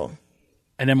of you.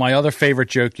 And then my other favorite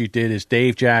joke you did is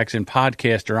Dave Jackson,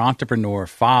 podcaster, entrepreneur,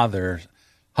 father,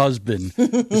 husband.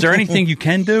 Is there anything you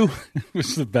can do? It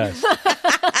was the best.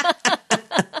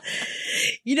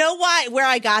 You know why? Where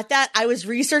I got that? I was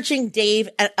researching Dave.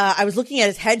 I was looking at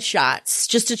his headshots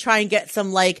just to try and get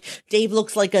some Dave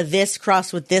looks like a this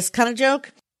crossed with this kind of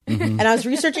joke. Mm-hmm. And I was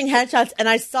researching headshots, and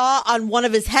I saw on one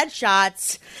of his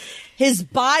headshots, his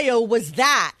bio was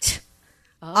that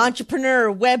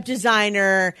entrepreneur, web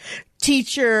designer,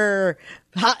 teacher,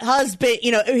 husband,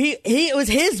 it was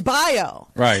his bio.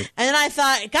 Right. And then I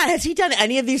thought, God, has he done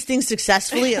any of these things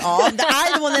successfully at all? I'm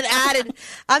the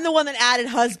one that added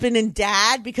husband and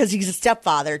dad because he's a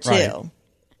stepfather too. Right.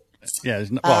 Yeah.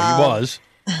 He was.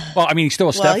 Well, I mean, he's still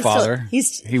a stepfather.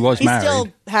 He was married. He still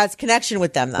has connection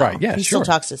with them though. Right. Yeah. He still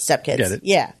talks to stepkids. Get it.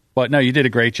 Yeah. But no, you did a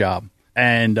great job.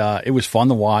 And it was fun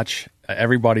to watch.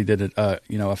 Everybody did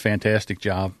a fantastic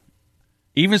job.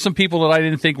 Even some people that I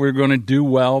didn't think were going to do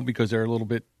well because they're a little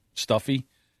bit stuffy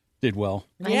did well.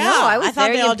 Yeah, I was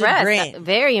very impressed.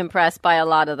 Very impressed by a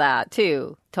lot of that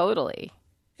too. Totally.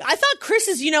 I thought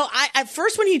Chris's, at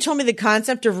first when he told me the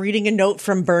concept of reading a note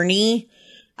from Bernie,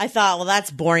 I thought, well,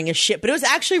 that's boring as shit. But it was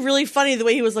actually really funny the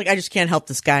way he was like, I just can't help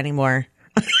this guy anymore.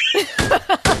 It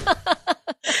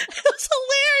was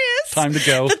hilarious. Time to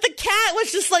go. That the cat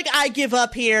was just like, I give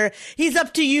up here. He's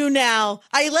up to you now.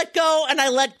 I let go and I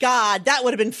let God. That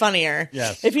would have been funnier.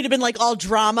 Yes. If he'd have been all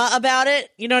drama about it.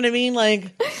 You know what I mean?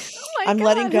 I'm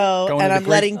letting go and I'm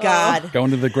letting God.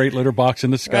 Going to the great litter box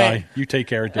in the sky. Right. You take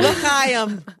care of it.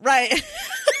 L'chaim. Right.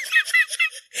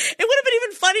 It would have been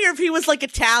even funnier if he was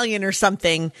Italian or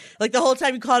something. The whole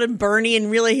time you called him Bernie and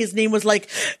really his name was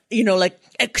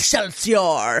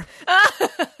Excelsior.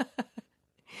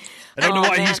 I don't know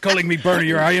why he's calling me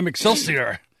Bernie, or I am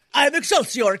Excelsior. I'm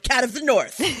Excelsior, cat of the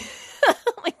north.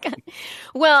 Oh my God.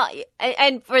 Well,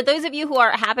 and for those of you who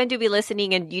happen to be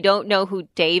listening and you don't know who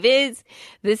Dave is,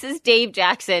 this is Dave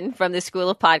Jackson from the School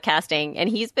of Podcasting, and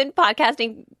he's been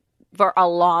podcasting for a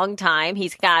long time.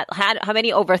 He's had how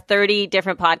many? Over 30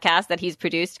 different podcasts that he's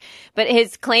produced. But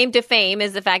his claim to fame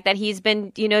is the fact that he's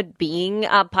been, being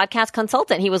a podcast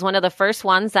consultant. He was one of the first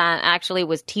ones that actually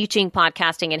was teaching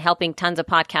podcasting and helping tons of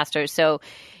podcasters. So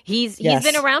he's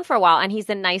been around for a while, and he's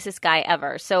the nicest guy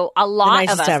ever. So a lot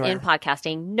of us in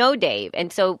podcasting know Dave.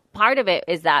 And so part of it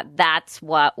is that's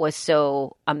what was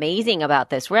so amazing about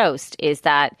this roast, is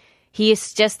that he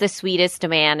is just the sweetest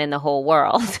man in the whole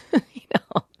world.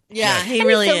 Yeah, he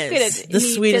really is the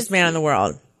sweetest man in the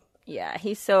world. Yeah,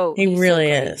 he really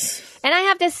is. And I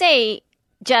have to say,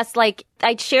 just like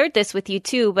I shared this with you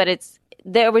too, but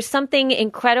there was something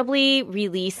incredibly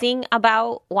releasing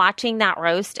about watching that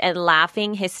roast and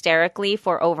laughing hysterically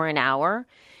for over an hour,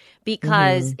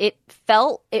 because it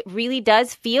really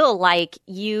does feel like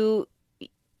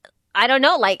I don't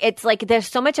know, like it's like there's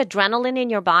so much adrenaline in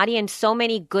your body and so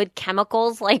many good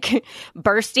chemicals like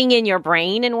bursting in your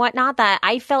brain and whatnot that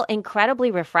I felt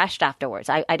incredibly refreshed afterwards.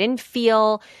 I didn't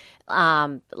feel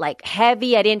like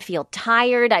heavy. I didn't feel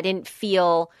tired. I didn't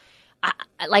feel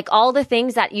like all the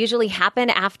things that usually happen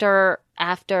after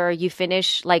you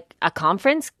finish like a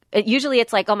conference. Usually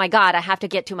it's like, oh my God, I have to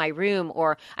get to my room,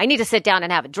 or I need to sit down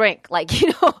and have a drink. Like,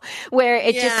 where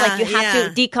it's just like you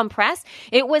have to decompress.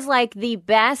 It was like the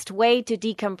best way to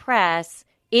decompress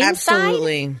inside.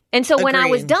 Absolutely. And so when I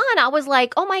was done, I was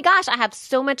like, oh my gosh, I have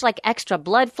so much like extra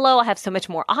blood flow. I have so much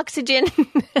more oxygen.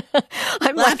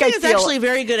 I think it's actually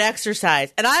very good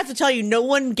exercise. And I have to tell you, no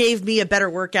one gave me a better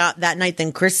workout that night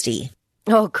than Christy.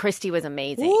 Oh, Christy was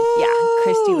amazing. Ooh. Yeah,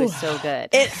 Christy was so good.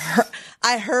 It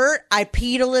hurt. I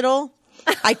peed a little.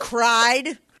 I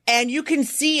cried. And you can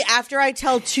see after I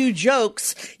tell 2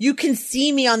 jokes, you can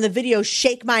see me on the video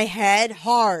shake my head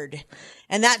hard.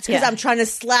 And that's because I'm trying to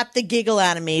slap the giggle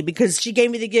out of me, because she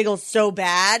gave me the giggle so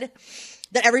bad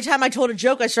that every time I told a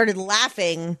joke, I started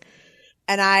laughing.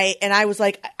 And I was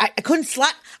like, I couldn't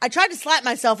slap. I tried to slap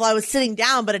myself while I was sitting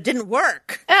down, but it didn't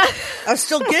work. I was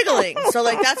still giggling. So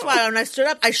like, that's why when I stood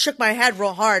up, I shook my head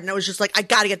real hard, and it was just like, I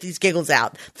got to get these giggles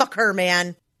out. Fuck her,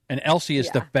 man. And Elsie is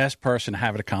the best person to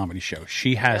have at a comedy show.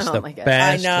 She has the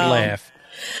best laugh.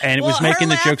 And it was making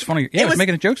the jokes funnier. Yeah, it was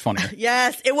making the jokes funnier.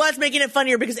 Yes, it was making it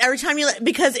funnier, because every time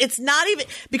because it's not even,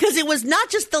 because it was not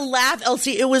just the laugh,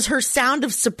 Elsie, it was her sound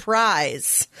of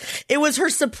surprise. It was her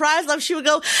surprise laugh. She would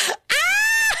go, ah!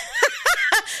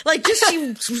 Like, just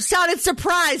she sounded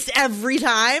surprised every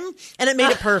time, and it made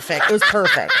it perfect. It was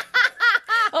perfect.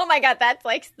 Oh my God, that's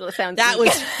like sounds. That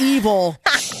was evil.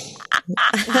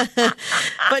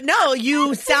 But no,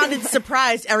 you sounded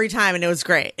surprised every time, and it was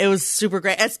great. It was super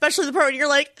great, especially the part when you're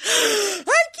like,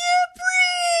 I can't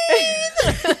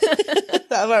breathe.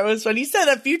 That part was funny. You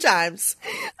said it a few times. I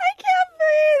can't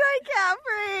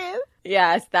breathe.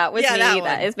 Yes, that was me.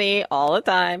 That is me all the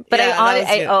time. But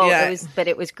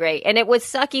it was great. And it was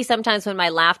sucky sometimes when my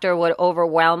laughter would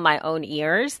overwhelm my own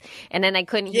ears, and then I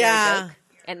couldn't hear a joke.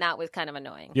 And that was kind of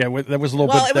annoying. Yeah, that was a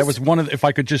little bit. That was one of the, if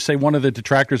I could just say, one of the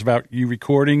detractors about you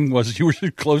recording was you were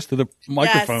too close to the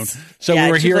microphone. Yes. So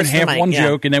we were hearing half one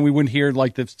joke, and then we wouldn't hear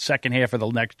like the second half of the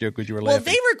next joke because you were laughing.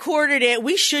 Well, they recorded it.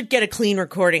 We should get a clean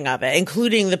recording of it,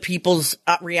 including the people's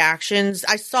reactions.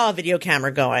 I saw a video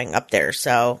camera going up there,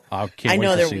 so I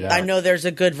know there's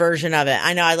a good version of it.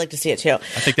 I know. I'd like to see it too. I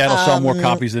think that'll sell more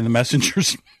copies than the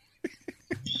Messengers.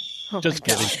 Just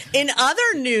kidding. In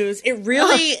other news,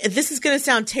 this is going to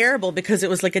sound terrible because it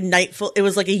was like it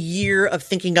was like a year of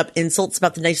thinking up insults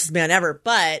about the nicest man ever,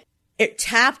 but it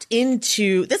tapped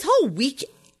into this whole week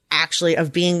actually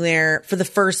of being there for the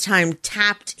first time,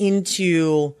 tapped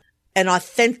into an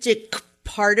authentic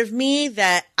part of me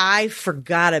that I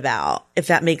forgot about, if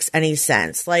that makes any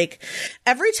sense. Like,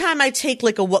 every time I take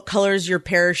like what color is your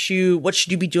parachute? What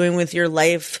should you be doing with your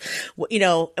life?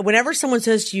 Whenever someone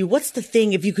says to you, what's the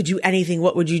thing, if you could do anything,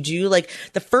 what would you do? Like,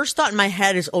 the first thought in my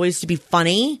head is always to be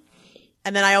funny.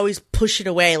 And then I always push it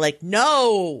away. Like,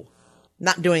 no,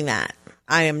 not doing that.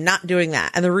 I am not doing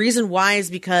that. And the reason why is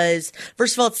because,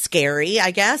 first of all, it's scary,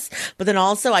 I guess. But then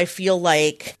also I feel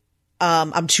like,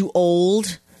 I'm too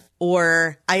old,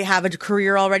 or I have a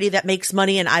career already that makes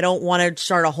money and I don't want to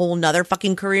start a whole nother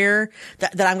fucking career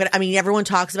everyone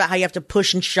talks about how you have to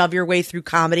push and shove your way through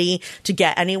comedy to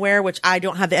get anywhere, which I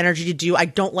don't have the energy to do. I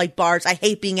don't like bars. I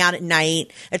hate being out at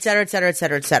night, et cetera, et cetera, et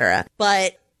cetera, et cetera.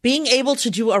 But being able to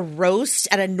do a roast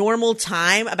at a normal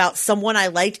time about someone I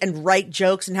liked and write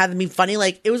jokes and have them be funny,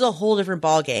 like, it was a whole different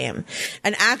ball game.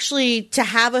 And actually to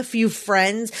have a few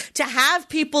friends, to have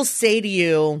people say to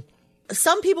you,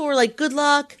 some people were like, good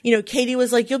luck. Katie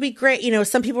was like, you'll be great.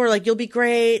 Some people were like, you'll be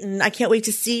great, and I can't wait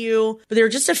to see you. But there were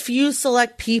just a few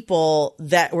select people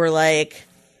that were like,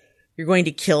 you're going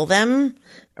to kill them,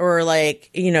 or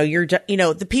like,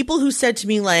 the people who said to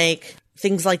me like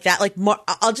things like that, like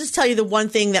I'll just tell you the one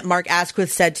thing that Mark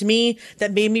Asquith said to me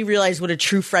that made me realize what a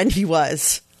true friend he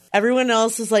was. Everyone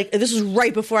else is like, this was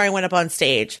right before I went up on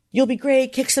stage. You'll be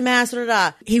great, kick some ass, da, da,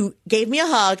 da. He gave me a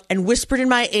hug and whispered in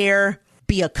my ear,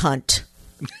 be a cunt.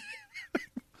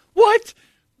 What?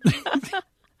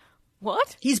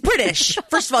 What? He's British.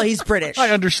 First of all, he's British.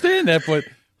 I understand that, but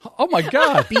oh my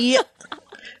God. Be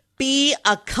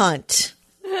a cunt.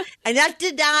 And that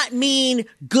did not mean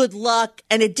good luck,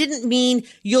 and it didn't mean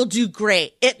you'll do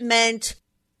great. It meant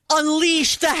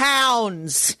unleash the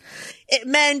hounds. It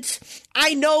meant,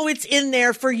 I know it's in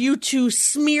there for you to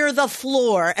smear the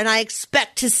floor, and I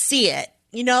expect to see it.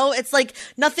 It's like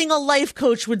nothing a life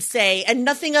coach would say, and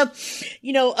nothing a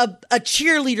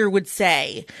cheerleader would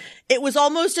say. It was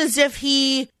almost as if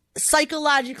he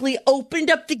psychologically opened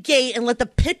up the gate and let the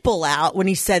pit bull out when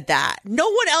he said that. No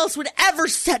one else would ever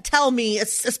tell me,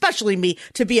 especially me,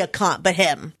 to be a cunt, but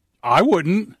him. I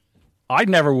wouldn't. I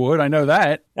never would. I know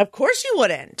that. Of course you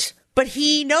wouldn't. But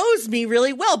he knows me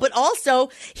really well. But also,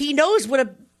 he knows what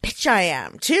a bitch I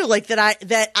am, too. Like,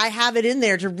 that I have it in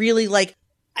there to really, like,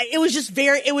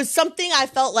 it was something I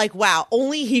felt like, wow,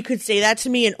 only he could say that to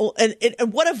me. And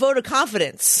what a vote of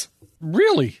confidence.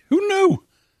 Really? Who knew?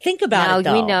 Think about it,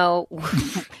 though.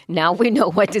 Now we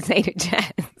know what to say to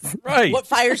Jess. Right. What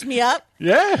fires me up?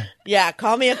 Yeah. Yeah,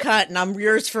 call me a cunt and I'm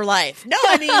yours for life. No,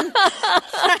 I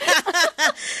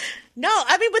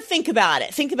mean, but think about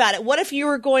it. Think about it. What if you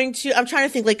were going to, I'm trying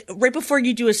to think, like, right before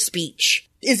you do a speech,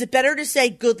 is it better to say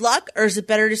good luck, or is it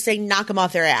better to say knock them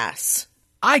off their ass?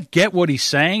 I get what he's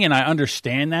saying, and I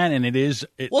understand that, and this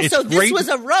great. Was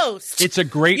a roast. It's a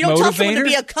great motivator. You don't tell someone to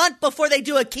be a cunt before they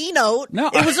do a keynote.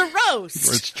 No, it was a roast.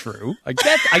 It's true. I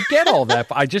get all that,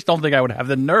 but I just don't think I would have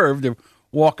the nerve to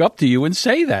walk up to you and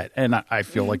say that. And I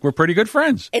feel like we're pretty good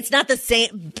friends. It's not the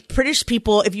same. British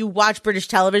people, if you watch British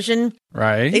television,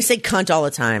 right, they say cunt all the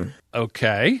time.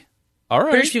 Okay. All right.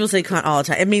 British people say cunt all the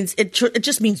time. It means it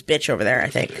just means bitch over there,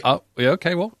 I think. Oh, yeah,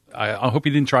 okay. Well, I hope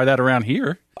he didn't try that around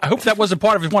here. I hope that wasn't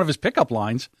part of one of his pickup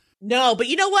lines. No, but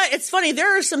you know what? It's funny.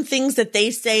 There are some things that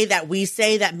they say that we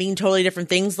say that mean totally different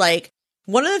things. Like,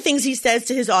 one of the things he says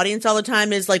to his audience all the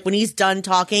time is, like, when he's done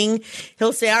talking,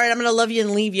 he'll say, all right, I'm going to love you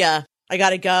and leave you. I got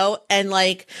to go. And,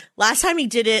 like, last time he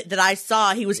did it that I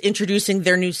saw, he was introducing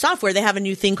their new software. They have a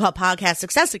new thing called Podcast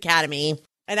Success Academy.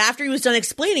 And after he was done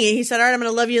explaining it, he said, all right, I'm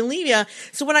going to love you and leave you.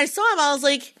 So when I saw him, I was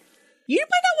like, you might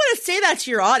not want to say that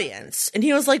to your audience. And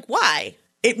he was like, why?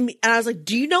 And I was like,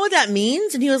 do you know what that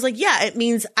means? And he was like, yeah, it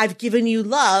means I've given you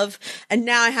love and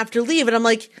now I have to leave. And I'm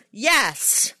like,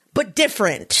 yes, but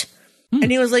different.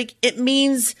 And he was like, it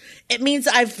means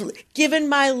I've given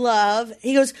my love.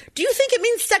 He goes, do you think it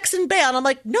means sex and bail? And I'm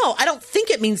like, no, I don't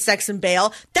think it means sex and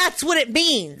bail. That's what it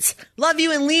means. Love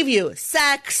you and leave you.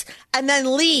 Sex and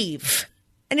then leave.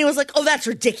 And he was like, oh, that's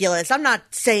ridiculous. I'm not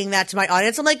saying that to my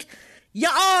audience. I'm like, you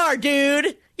are,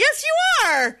 dude. Yes, you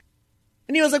are.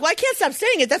 And he was like, well, I can't stop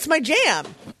saying it. That's my jam.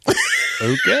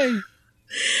 Okay. And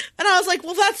I was like,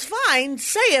 well, that's fine.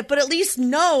 Say it, but at least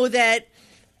know that.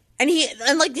 And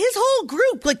like his whole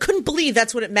group like couldn't believe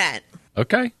that's what it meant.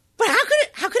 Okay. But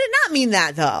how could it not mean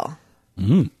that though?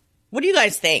 What do you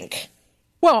guys think?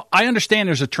 Well, I understand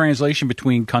there's a translation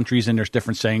between countries and there's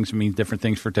different sayings that mean different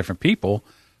things for different people.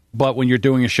 But when you're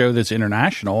doing a show that's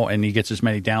international and he gets as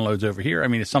many downloads over here, I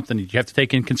mean, it's something that you have to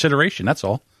take in consideration. That's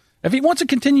all. If he wants to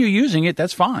continue using it,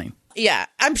 that's fine. Yeah,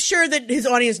 I'm sure that his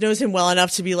audience knows him well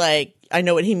enough to be like, I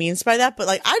know what he means by that. But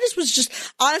like, honestly,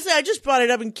 I just brought it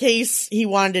up in case he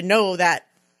wanted to know that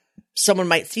someone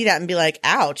might see that and be like,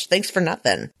 ouch, thanks for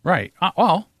nothing. Right.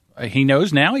 Well, he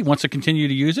knows now. He wants to continue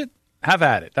to use it. Have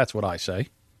at it. That's what I say.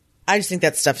 I just think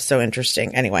that stuff is so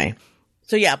interesting. Anyway.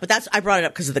 So yeah, but I brought it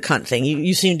up because of the cunt thing.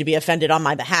 You seem to be offended on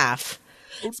my behalf.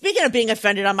 Speaking of being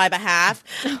offended on my behalf,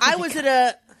 I was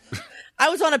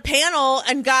on a panel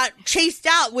and got chased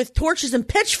out with torches and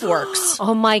pitchforks.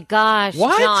 Oh my gosh,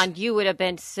 what? John, you would have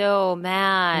been so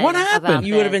mad. What happened?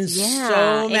 You would have been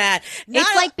so mad.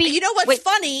 It's like you know what's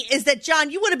funny is that, John,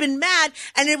 you would have been mad,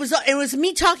 and it was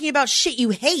me talking about shit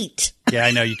you hate. Yeah,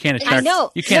 I know. You can't attack. I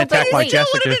know. You can't attack my Jessica. You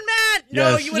would have been mad. Yes.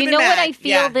 No, you would have been mad. You know what I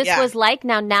feel this was like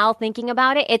now thinking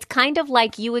about it? It's kind of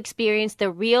like you experienced the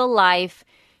real life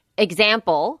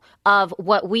example of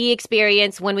what we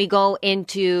experience when we go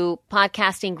into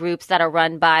podcasting groups that are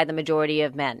run by the majority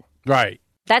of men. Right.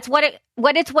 That's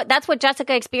that's what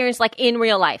Jessica experienced like in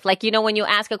real life. Like, you know, when you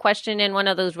ask a question in one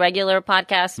of those regular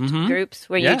podcast groups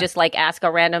where you just like ask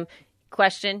a random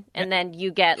question and then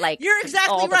you get like you're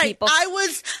exactly all the right. people. I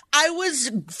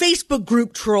was Facebook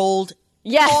group trolled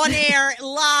Yes. On air,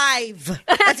 live.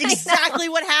 That's exactly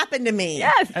what happened to me.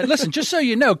 Yes. And listen, just so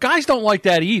you know, guys don't like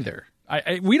that either.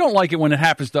 We don't like it when it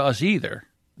happens to us either.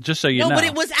 Just so you know. No, but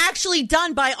it was actually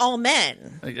done by all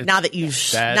men. Now that she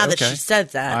said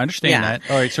that. I understand that.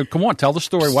 All right, so come on, tell the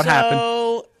story. What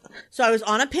happened? So I was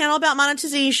on a panel about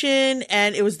monetization,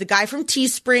 and it was the guy from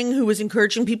Teespring who was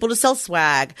encouraging people to sell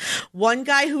swag. One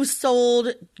guy who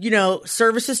sold,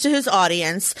 services to his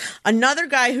audience. Another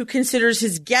guy who considers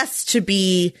his guests to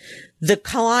be the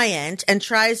client and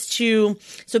tries to,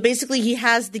 so basically he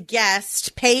has the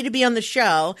guest pay to be on the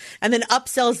show and then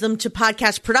upsells them to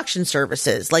podcast production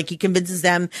services. Like he convinces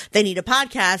them they need a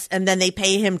podcast and then they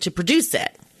pay him to produce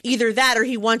it. Either that or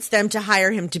he wants them to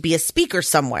hire him to be a speaker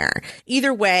somewhere.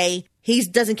 Either way, he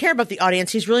doesn't care about the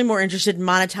audience. He's really more interested in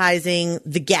monetizing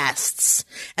the guests.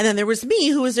 And then there was me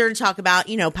who was there to talk about,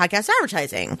 podcast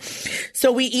advertising.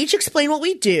 So we each explain what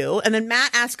we do. And then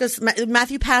Matt asked us,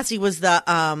 Matthew Passy was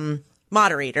the,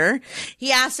 moderator.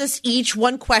 He asked us each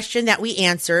one question that we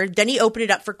answered. Then he opened it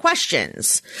up for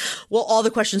questions. Well, all the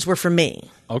questions were from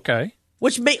me. Okay.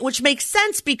 Which makes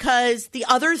sense because the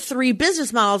other three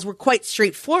business models were quite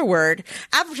straightforward.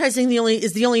 Advertising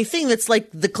is the only thing that's like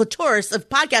the clitoris of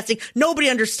podcasting. Nobody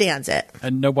understands it.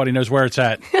 And nobody knows where it's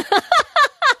at.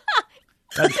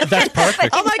 That's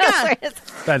perfect. Oh my God. That's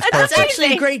perfect. That's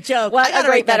actually a great joke. What a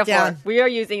great metaphor. We are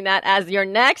using that as your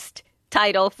next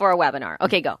title for a webinar.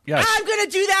 Okay, go. Yes. I'm going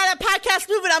to do that at Podcast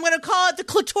Movement. I'm going to call it the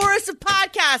clitoris of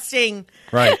podcasting.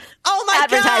 Right. Oh my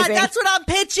God. That's what I'm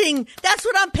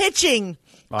pitching.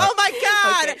 Right. Oh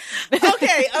my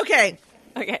God.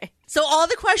 Okay. So all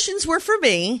the questions were for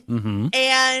me. Mm-hmm.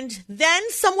 And then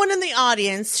someone in the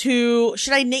audience who,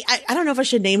 should I name? I don't know if I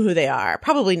should name who they are.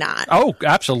 Probably not. Oh,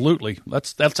 absolutely.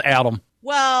 Let's out them.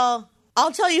 Well,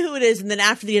 I'll tell you who it is, and then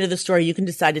after the end of the story, you can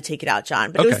decide to take it out,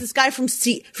 John. But It was this guy from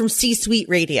C-Suite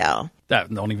Radio.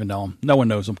 Don't even know him. No one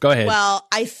knows him. Go ahead. Well,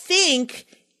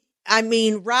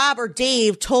 Rob or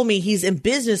Dave told me he's in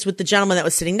business with the gentleman that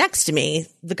was sitting next to me,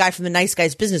 the guy from the Nice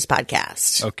Guys Business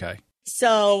Podcast. Okay.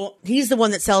 So he's the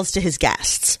one that sells to his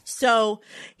guests. So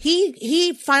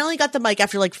he finally got the mic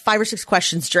after like 5 or 6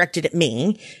 questions directed at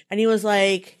me, and he was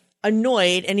like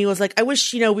annoyed, and he was like, I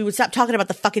wish, we would stop talking about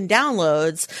the fucking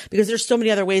downloads because there's so many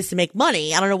other ways to make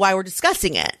money. I don't know why we're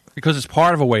discussing it. Because it's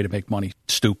part of a way to make money,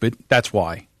 stupid. That's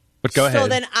why. But go ahead. So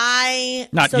then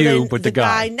but the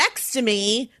guy next to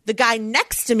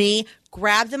me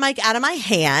grabbed the mic out of my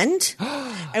hand.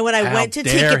 And when I went to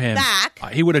take it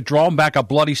back, he would have drawn back a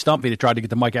bloody stump to try to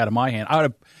get the mic out of my hand.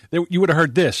 You would have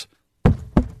heard this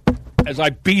as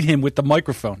I beat him with the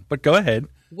microphone. But go ahead.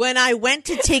 When I went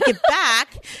to take it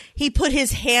back, he put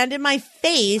his hand in my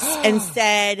face and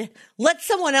said, let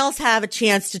someone else have a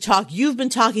chance to talk. You've been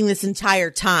talking this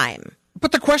entire time.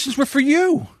 But the questions were for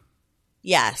you.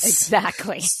 Yes.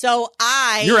 Exactly. So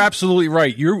You're absolutely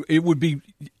right. It would be,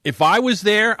 if I was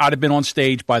there, I'd have been on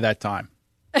stage by that time.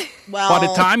 Well, by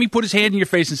the time he put his hand in your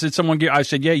face and said, I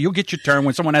said, yeah, you'll get your turn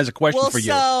when someone has a question for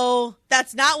you. So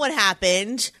that's not what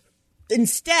happened.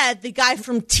 Instead, the guy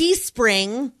from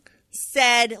Teespring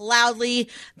said loudly,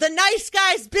 the Nice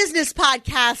Guys Business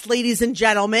Podcast, ladies and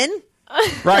gentlemen.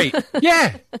 Right.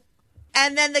 Yeah.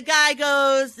 And then the guy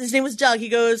goes, his name was Doug. He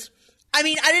goes, I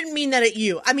didn't mean that at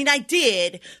you. I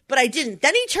did, but I didn't.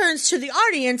 Then he turns to the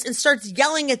audience and starts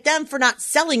yelling at them for not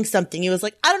selling something. He was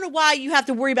like, I don't know why you have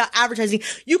to worry about advertising.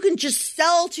 You can just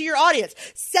sell to your audience,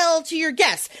 sell to your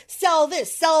guests, sell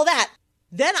this, sell that.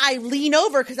 Then I lean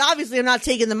over, because obviously I'm not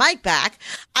taking the mic back.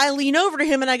 I lean over to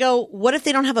him and I go, what if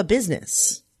they don't have a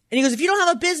business? And he goes, if you don't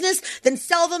have a business, then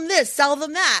sell them this, sell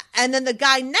them that. And then the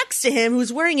guy next to him,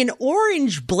 who's wearing an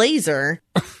orange blazer,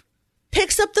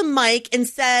 picks up the mic and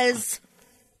says,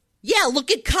 yeah, look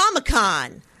at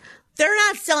Comic-Con. They're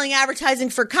not selling advertising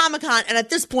for Comic-Con. And at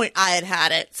this point, I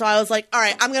had it. So I was like, all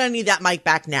right, I'm going to need that mic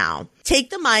back now. Take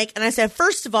the mic. And I said,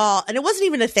 first of all, and it wasn't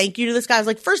even a thank you to this guy. I was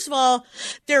like, first of all,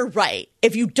 they're right.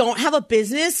 If you don't have a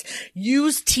business,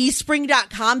 use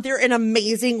teespring.com. They're an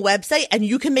amazing website and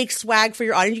you can make swag for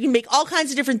your audience. You can make all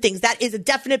kinds of different things. That is a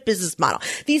definite business model.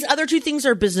 These other two things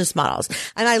are business models.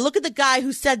 And I look at the guy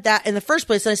who said that in the first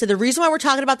place and I said, the reason why we're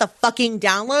talking about the fucking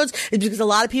downloads is because a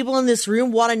lot of people in this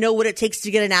room want to know what it takes to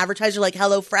get an advertiser like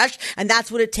HelloFresh. And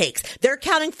that's what it takes. They're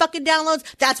counting fucking downloads.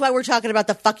 That's why we're talking about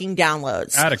the fucking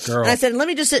downloads. Atta girl. And I said, let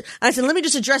me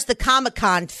just address the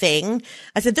Comic-Con thing.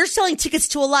 I said, they're selling tickets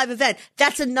to a live event.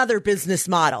 That's another business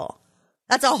model.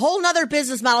 That's a whole nother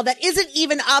business model that isn't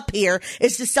even up here.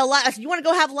 Is to sell live. You want to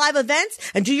go have live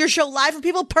events and do your show live for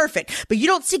people? Perfect. But you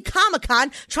don't see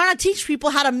Comic-Con trying to teach people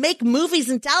how to make movies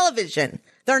and television.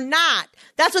 They're not.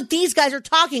 That's what these guys are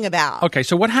talking about. Okay,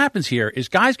 so what happens here is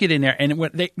guys get in there,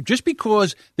 and just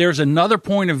because there's another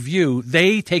point of view,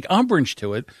 they take umbrage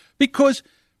to it because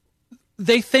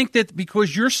they think that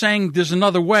because you're saying there's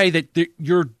another way that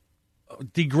you're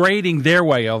degrading their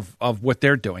way of what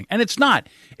they're doing. And it's not.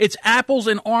 It's apples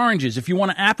and oranges. If you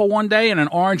want an apple one day and an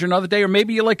orange another day, or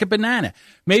maybe you like a banana.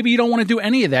 Maybe you don't want to do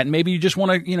any of that. Maybe you just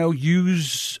want to,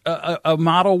 use a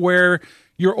model where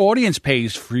your audience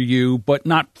pays for you, but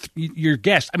not your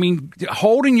guest. I mean,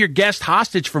 holding your guest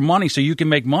hostage for money so you can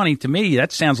make money, to me,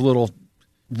 that sounds a little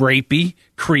rapey,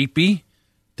 creepy,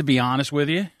 to be honest with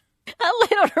you. A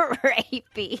little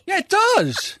rapey. Yeah, it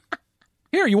does.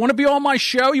 Here, you want to be on my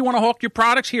show? You want to hawk your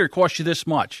products? Here, it costs you this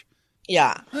much.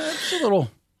 Yeah. It's a little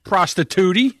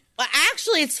prostitute-y. Well,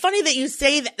 actually, it's funny that you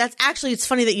say that. It's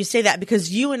funny that you say that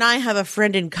because you and I have a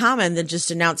friend in common that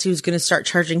just announced he was going to start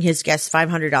charging his guests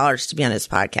 $500 to be on his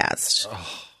podcast.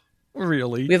 Oh,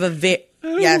 really? We have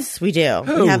yes, we do.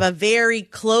 Who? We have a very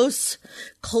close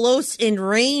in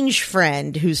range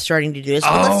friend who's starting to do this.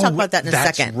 But let's talk about that in a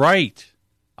second. That's right.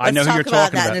 I know who you're talking about.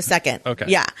 Let's talk about that in a second. Okay.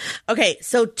 Yeah. Okay.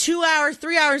 So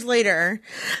 3 hours later,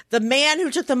 the man who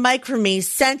took the mic from me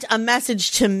sent a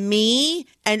message to me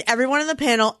and everyone on the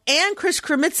panel and Chris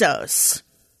Kremitzos.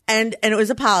 And it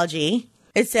was apology.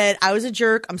 It said, I was a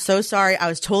jerk. I'm so sorry. I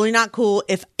was totally not cool.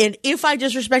 If I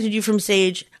disrespected you from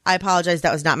stage, I apologize.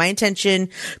 That was not my intention.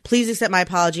 Please accept my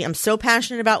apology. I'm so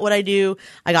passionate about what I do.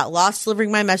 I got lost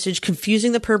delivering my message,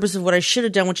 confusing the purpose of what I should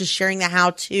have done, which is sharing the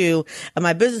how-to of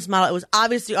my business model. It was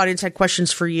obvious the audience had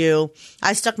questions for you.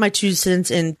 I stuck my 2 cents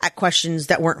in at questions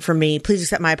that weren't for me. Please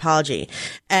accept my apology.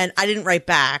 And I didn't write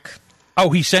back. Oh,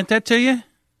 he sent that to you?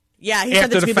 Yeah, he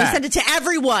sent it to me, but he sent it to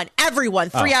everyone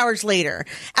 3 hours later.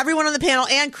 Everyone on the panel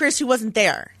and Chris who wasn't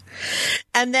there.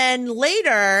 And then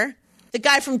later, the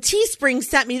guy from Teespring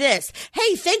sent me this.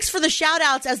 Hey, thanks for the shout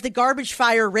outs as the garbage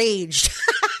fire raged.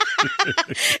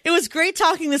 It was great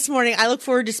talking this morning. I look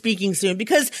forward to speaking soon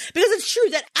because it's true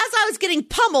that as I was getting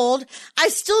pummeled, I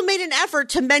still made an effort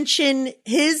to mention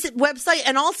his website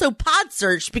and also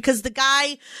PodSearch because the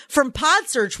guy from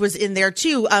PodSearch was in there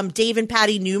too. Dave and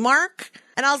Patty Newmark.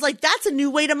 And I was like, that's a new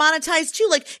way to monetize too.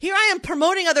 Like here I am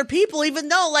promoting other people, even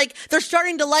though like they're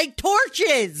starting to light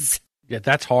torches. Yeah,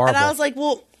 that's horrible. And I was like,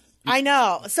 well, I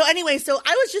know. So anyway, so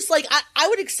I was just like, I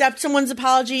would accept someone's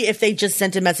apology if they just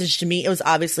sent a message to me. It was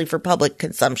obviously for public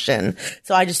consumption.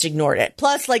 So I just ignored it.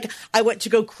 Plus, like, I went to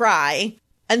go cry.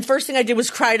 And first thing I did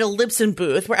was cry to Libsyn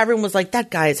Booth, where everyone was like,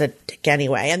 that guy is a dick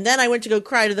anyway. And then I went to go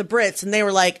cry to the Brits, and they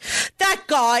were like, that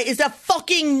guy is a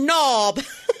fucking knob.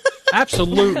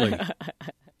 Absolutely.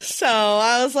 So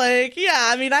I was like,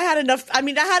 yeah, I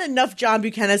had enough John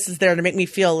Buchanan's there to make me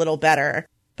feel a little better.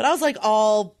 But I was like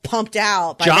all pumped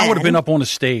out. John would have been up on the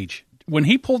stage. When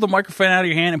he pulled the microphone out of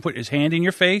your hand and put his hand in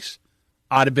your face,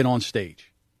 I'd have been on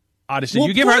stage. I'd have said,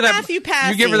 you give her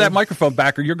that microphone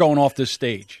back or you're going off this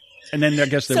stage. And then I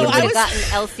guess they would have gotten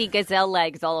Elsie Gazelle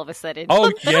legs all of a sudden.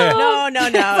 Oh, yeah.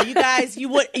 No. You guys, you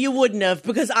wouldn't have.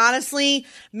 Because honestly,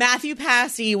 Matthew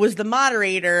Passy was the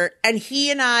moderator. And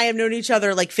he and I have known each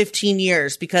other like 15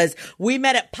 years because we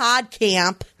met at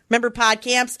PodCamp. Remember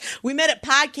PodCamps? We met at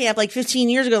PodCamp like 15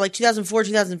 years ago, like 2004,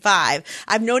 2005.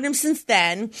 I've known him since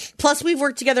then. Plus, we've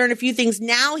worked together in a few things.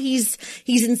 Now he's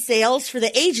in sales for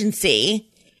the agency.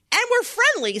 And we're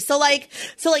friendly. So like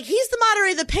he's the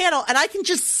moderator of the panel and I can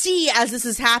just see as this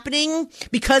is happening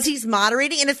because he's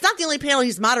moderating and it's not the only panel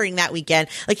he's moderating that weekend.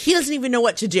 Like he doesn't even know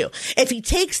what to do. If he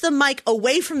takes the mic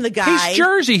away from the guy. He's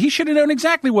Jersey. He should have known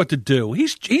exactly what to do.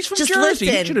 He's from Jersey.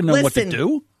 He should have known what to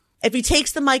do. If he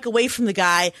takes the mic away from the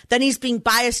guy, then he's being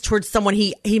biased towards someone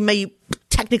he may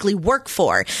technically work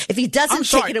for. If he doesn't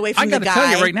take it away from the guy. I got to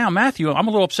tell you right now, Matthew, I'm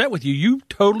a little upset with you. You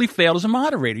totally failed as a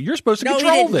moderator. You're supposed to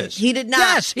control this. He did not.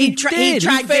 Yes, he did. He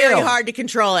tried very hard to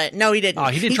control it. No, he didn't. Oh,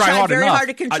 he didn't try hard enough. He tried very hard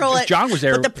to control it. John was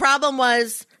there. But the problem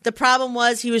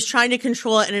was he was trying to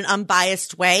control it in an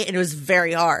unbiased way, and it was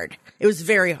very hard. It was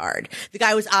very hard. The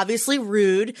guy was obviously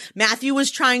rude. Matthew was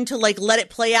trying to like let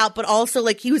it play out, but also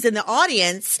like he was in the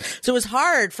audience. So it was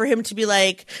hard for him to be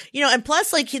like, and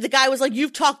plus like the guy was like,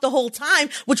 you've talked the whole time,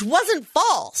 which wasn't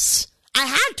false. I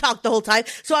had talked the whole time.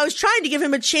 So I was trying to give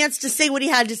him a chance to say what he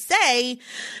had to say.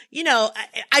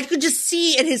 I could just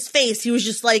see in his face. He was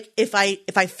just like, if I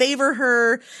favor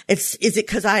her, is it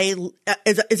cause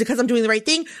I'm doing the right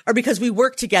thing or because we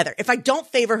work together? If I don't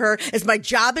favor her, is my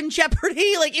job in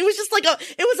jeopardy? Like it was just like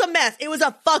it was a mess. It was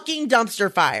a fucking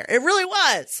dumpster fire. It really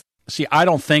was. See, I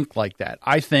don't think like that.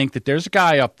 I think that there's a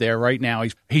guy up there right now.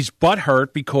 He's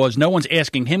butthurt because no one's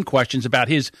asking him questions about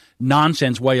his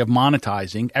nonsense way of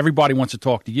monetizing. Everybody wants to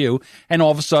talk to you, and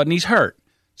all of a sudden he's hurt.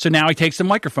 So now he takes the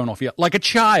microphone off you like a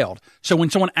child. So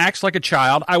when someone acts like a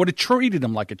child, I would have treated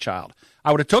him like a child. I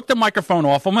would have took the microphone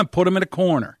off him and put him in a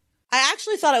corner. I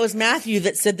actually thought it was Matthew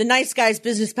that said the Nice Guys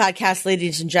Business Podcast,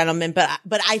 ladies and gentlemen. But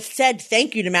I said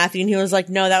thank you to Matthew, and he was like,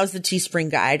 "No, that was the Teespring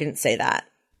guy. I didn't say that."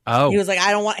 Oh, he was like,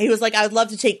 He was like, "I would love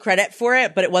to take credit for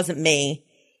it, but it wasn't me."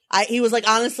 He was like,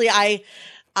 honestly,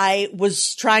 I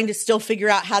was trying to still figure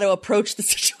out how to approach the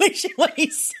situation when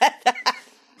he said that,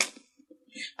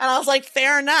 and I was like,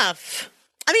 "Fair enough."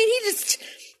 I mean,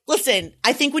 listen,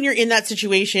 I think when you're in that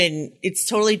situation, it's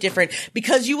totally different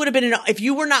because you would have been, if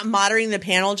you were not moderating the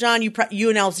panel, John, you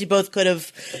and Elsie both could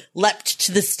have leapt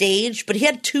to the stage, but he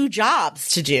had 2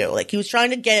 jobs to do. Like he was trying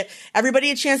to get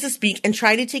everybody a chance to speak and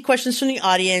trying to take questions from the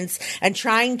audience and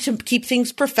trying to keep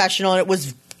things professional. And it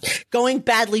was going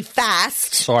badly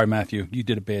fast. Sorry, Matthew, you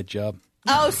did a bad job.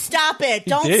 Oh, stop it.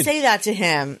 Don't say that to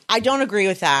him. I don't agree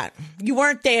with that. You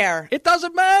weren't there. It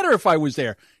doesn't matter if I was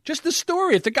there. Just the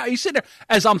story. If the guy, he's sitting there,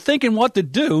 as I'm thinking what to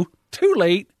do, too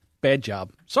late, bad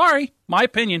job. Sorry, my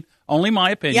opinion. Only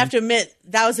my opinion. You have to admit,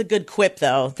 that was a good quip,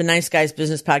 though. The Nice Guys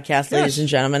Business Podcast, ladies and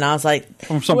gentlemen. I was like...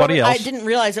 From somebody else. I didn't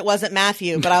realize it wasn't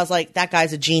Matthew, but I was like, that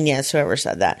guy's a genius, whoever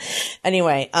said that.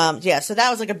 Anyway, so that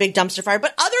was like a big dumpster fire.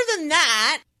 But other than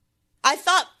that, I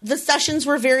thought the sessions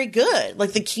were very good.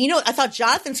 Like the keynote, I thought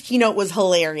Jonathan's keynote was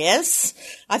hilarious.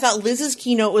 I thought Liz's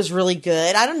keynote was really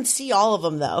good. I didn't see all of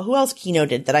them though. Who else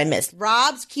keynoted that I missed?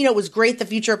 Rob's keynote was great. The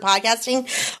future of podcasting,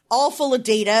 all full of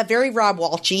data, very Rob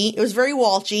Walshy. It was very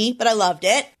Walshy, but I loved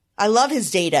it. I love his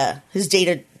data. His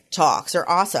data talks are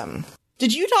awesome.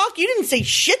 Did you talk? You didn't say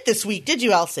shit this week, did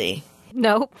you, Elsie?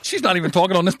 Nope. She's not even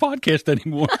talking on this podcast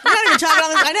anymore. You're not even talking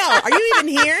on this. I know. Are you even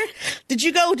here? Did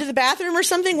you go to the bathroom or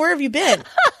something? Where have you been?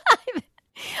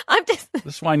 I'm just.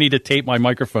 This is why I need to tape my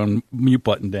microphone mute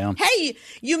button down. Hey,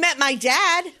 you met my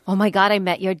dad. Oh my God, I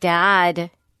met your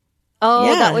dad. Oh,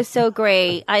 yeah. That was so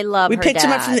great. I love her picked dad.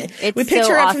 Him up from we picked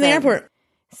her up from the airport.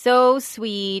 So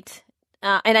sweet.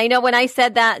 And I know when I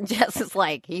said that, Jess is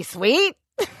like, he's sweet.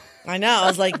 I know. I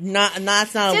was like,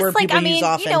 that's not a word like, people use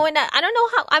often. You know, and I don't know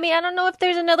how. I mean, I don't know if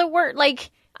there's another word.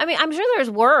 Like, I mean, I'm sure there's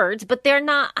words, but they're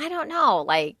not. I don't know.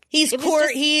 Like, he's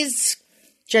he's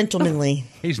gentlemanly.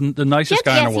 He's the nicest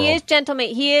guy in the world. Yes, he is gentleman.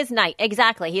 He is nice.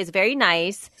 Exactly. He is very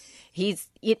nice. He's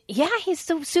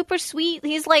so super sweet.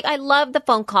 He's like, I love the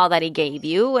phone call that he gave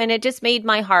you, and it just made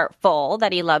my heart full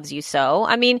that he loves you so.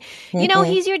 I mean, you know,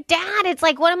 he's your dad. It's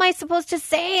like, what am I supposed to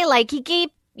say? Like, he gave.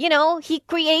 You know, he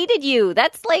created you.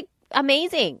 That's like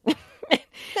amazing.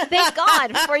 Thank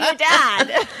God for your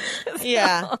dad.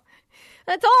 Yeah.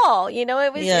 That's all. You know,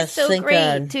 it was just so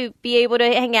great to be able to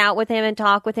hang out with him and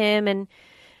talk with him. And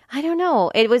I don't know.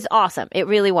 It was awesome. It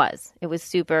really was. It was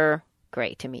super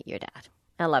great to meet your dad.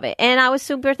 I love it. And I was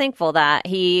super thankful that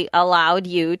he allowed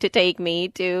you to take me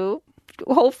to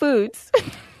Whole Foods.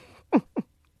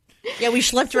 Yeah, we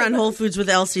schlepped around Whole Foods with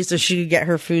Elsie so she could get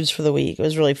her foods for the week. It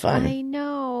was really fun. I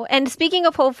know. And speaking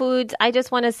of Whole Foods, I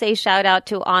just want to say shout out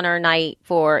to Honor Knight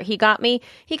for he got me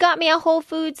a Whole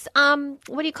Foods what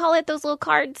do you call it? Those little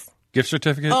cards? Gift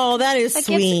certificate? Oh, that is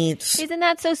sweet. Isn't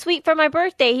that so sweet for my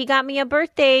birthday? He got me a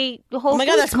birthday Whole Foods card. Oh my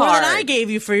God, that's more than I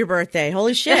gave you for your birthday.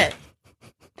 Holy shit.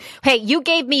 Hey, you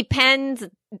gave me pens.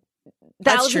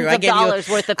 Thousands of dollars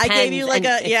worth of pens. I gave you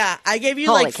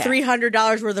like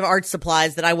 $300 worth of art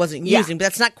supplies that I wasn't using, but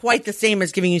that's not quite the same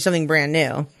as giving you something brand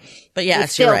new. But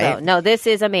yes, you're right. Though, no, this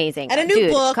is amazing. And a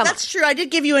new book. That's true. I did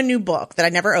give you a new book that I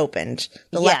never opened.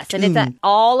 And it's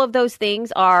all of those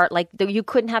things are like you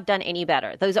couldn't have done any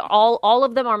better. Those are all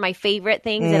of them are my favorite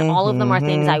things, and all of them are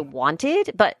things I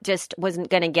wanted, but just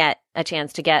wasn't going to get a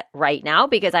chance to get right now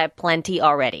because I have plenty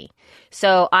already.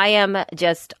 So I am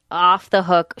just off the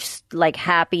hook, like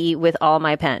happy with all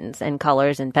my pens and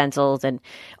colors and pencils and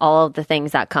all of the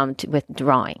things that come with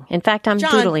drawing. In fact, I'm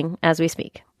doodling as we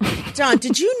speak. John,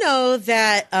 did you know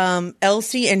that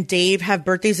Elsie and Dave have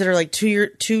birthdays that are like 2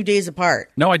 days apart?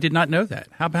 No, I did not know that.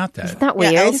 How about that? Isn't that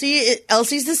weird? Yeah,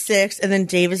 Elsie's the 6th, and then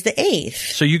Dave is the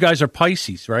 8th. So you guys are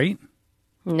Pisces, right?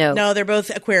 No, they're both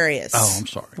Aquarius. Oh, I'm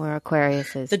sorry. We're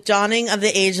Aquariuses. The dawning of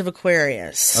the age of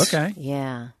Aquarius. Okay.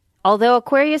 Yeah. Although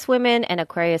Aquarius women and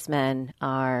Aquarius men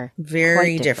are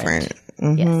very different.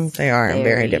 Mm-hmm. Yes, they are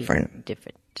very different.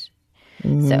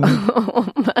 Mm-hmm. So,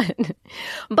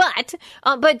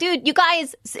 but dude, you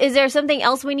guys, is there something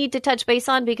else we need to touch base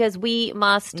on because we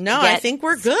must? No, I think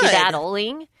we're good.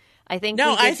 Skedaddling. I think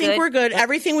we're good.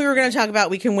 Everything we were going to talk about,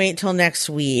 we can wait till next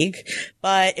week.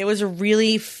 But it was a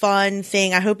really fun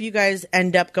thing. I hope you guys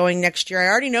end up going next year. I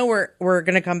already know we're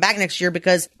going to come back next year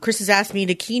because Chris has asked me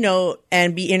to keynote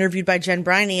and be interviewed by Jen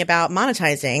Briney about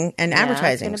monetizing and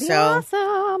advertising. It's gonna be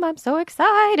awesome. I'm so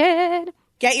excited.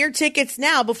 Get your tickets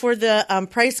now before the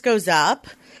price goes up.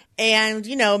 And,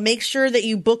 make sure that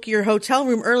you book your hotel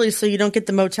room early so you don't get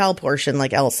the motel portion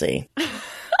like Elsie.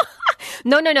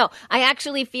 No. I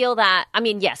actually feel that. I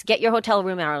mean, yes, get your hotel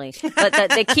room early. But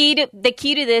the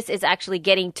key to this is actually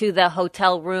getting to the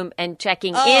hotel room and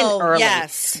checking in early.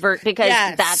 Yes. Because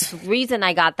that's the reason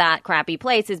I got that crappy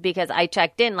place is because I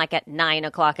checked in like at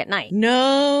 9:00 at night.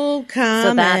 No comment.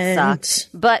 So that sucks.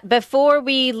 But before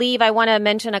we leave, I want to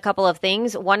mention a couple of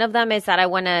things. One of them is that I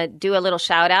want to do a little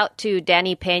shout out to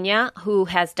Danny Pena, who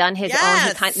has done his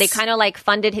own. They kind of like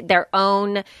funded their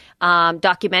own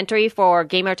documentary for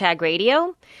Gamertag Radio.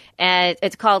 And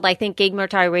it's called, I think,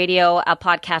 Gamertag Radio, a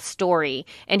podcast story.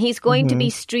 And he's going to be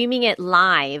streaming it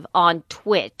live on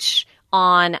Twitch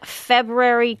on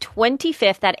February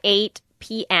 25th at 8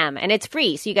 p.m. And it's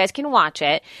free, so you guys can watch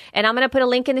it. And I'm going to put a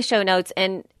link in the show notes.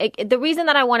 And the reason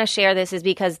that I want to share this is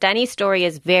because Danny's story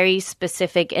is very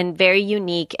specific and very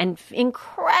unique and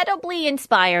incredibly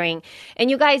inspiring.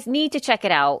 And you guys need to check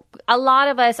it out. A lot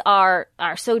of us are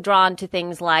so drawn to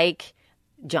things like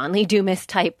John Lee Dumas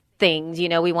type things.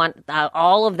 We want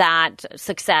all of that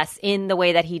success in the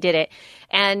way that he did it.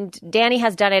 And Danny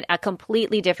has done it a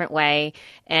completely different way.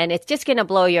 And it's just going to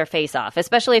blow your face off,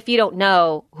 especially if you don't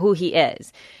know who he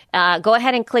is. Go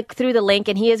ahead and click through the link,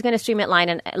 and he is going to stream it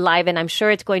live, and I'm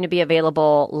sure it's going to be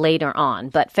available later on.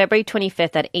 But February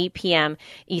 25th at 8 p.m.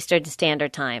 Eastern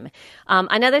Standard Time.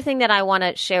 Another thing that I want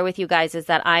to share with you guys is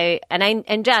that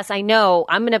and Jess, I know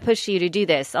I'm going to push you to do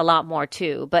this a lot more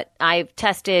too, but I've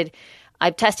tested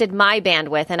my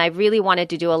bandwidth, and I really wanted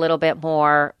to do a little bit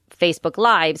more Facebook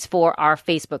Lives for our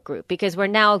Facebook group because we're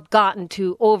now gotten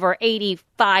to over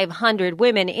 8,500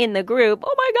 women in the group.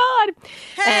 Oh my God.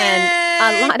 Hey,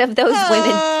 and a lot of those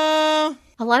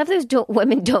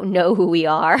women don't know who we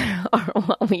are or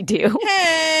what we do.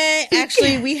 Hey,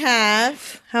 actually we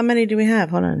have, how many do we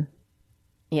have? Hold on.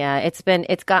 Yeah, it's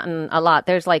gotten a lot.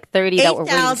 There's like 30 that were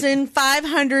waiting.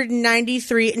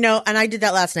 8,593. No, and I did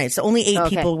that last night. So only 8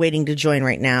 people waiting to join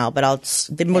right now, but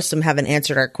most of them haven't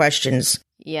answered our questions.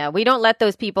 Yeah, we don't let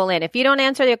those people in. If you don't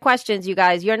answer their questions, you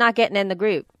guys, you're not getting in the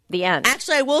group. The end.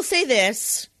 Actually, I will say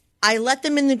this. I let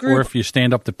them in the group. Or if you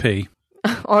stand up to pee.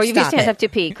 Or if you stand up to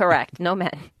pee, correct. No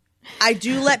men. I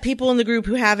do let people in the group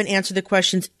who haven't answered the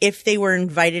questions if they were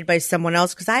invited by someone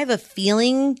else, because I have a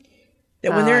feeling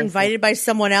that when they're invited by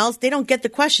someone else, they don't get the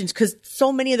questions because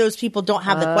so many of those people don't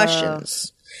have the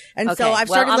questions. And so I've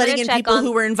started letting in people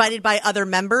who were invited by other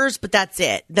members, but that's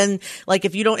it. Then, like,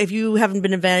 if you haven't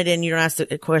been invited and you don't ask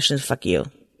the questions, fuck you.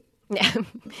 Yeah.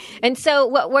 And so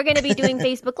we're going to be doing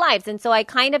Facebook Lives. And so I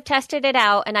kind of tested it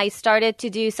out, and I started to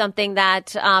do something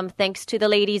that, thanks to the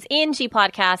ladies in She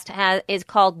Podcast, is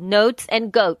called Notes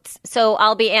and Goats. So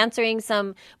I'll be answering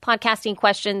some podcasting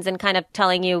questions and kind of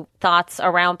telling you thoughts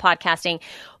around podcasting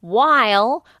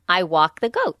while I walk the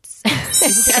goats.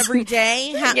 Every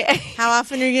day? How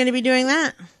often are you going to be doing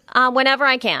that? Whenever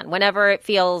I can, whenever it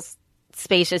feels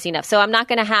spacious enough. So I'm not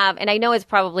going to have, and I know it's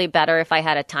probably better if I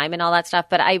had a time and all that stuff,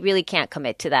 but I really can't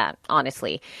commit to that,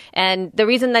 honestly. And the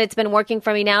reason that it's been working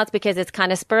for me now is because it's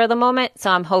kind of spur of the moment. So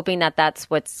I'm hoping that that's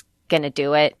what's going to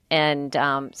do it. And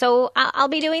so I'll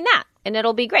be doing that. And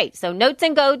it'll be great. So Notes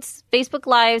and Goats, Facebook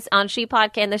Lives on She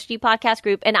Podcast and the She Podcast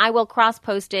group. And I will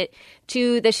cross-post it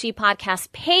to the She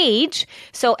Podcast page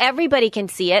so everybody can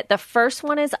see it. The first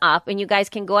one is up, and you guys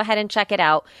can go ahead and check it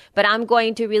out. But I'm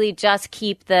going to really just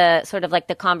keep the sort of like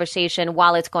the conversation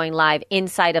while it's going live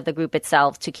inside of the group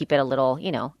itself to keep it a little,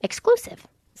 exclusive.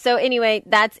 So anyway,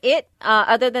 that's it.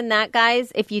 Other than that,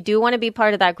 guys, if you do want to be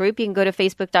part of that group, you can go to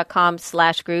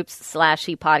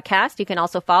facebook.com/groups/ShePodcast. You can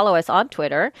also follow us on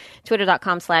Twitter,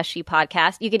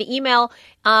 twitter.com/ShePodcast. You can email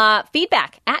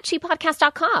feedback at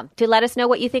shepodcast.com to let us know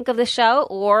what you think of the show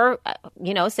or,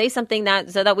 say something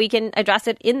so that we can address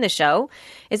it in the show.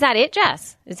 Is that it,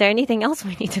 Jess? Is there anything else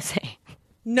we need to say?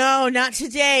 No, not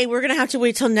today. We're going to have to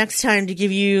wait till next time to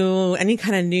give you any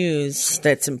kind of news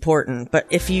that's important. But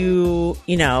if you,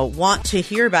 want to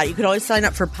hear about it, you could always sign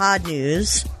up for Pod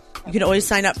News. You can always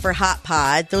sign up for Hot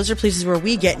Pod. Those are places where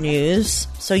we get news.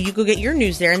 So you go get your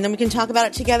news there, and then we can talk about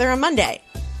it together on Monday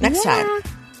next time.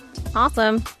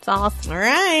 Awesome. It's awesome. All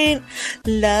right.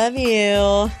 Love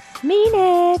you. Mean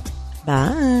it.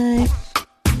 Bye.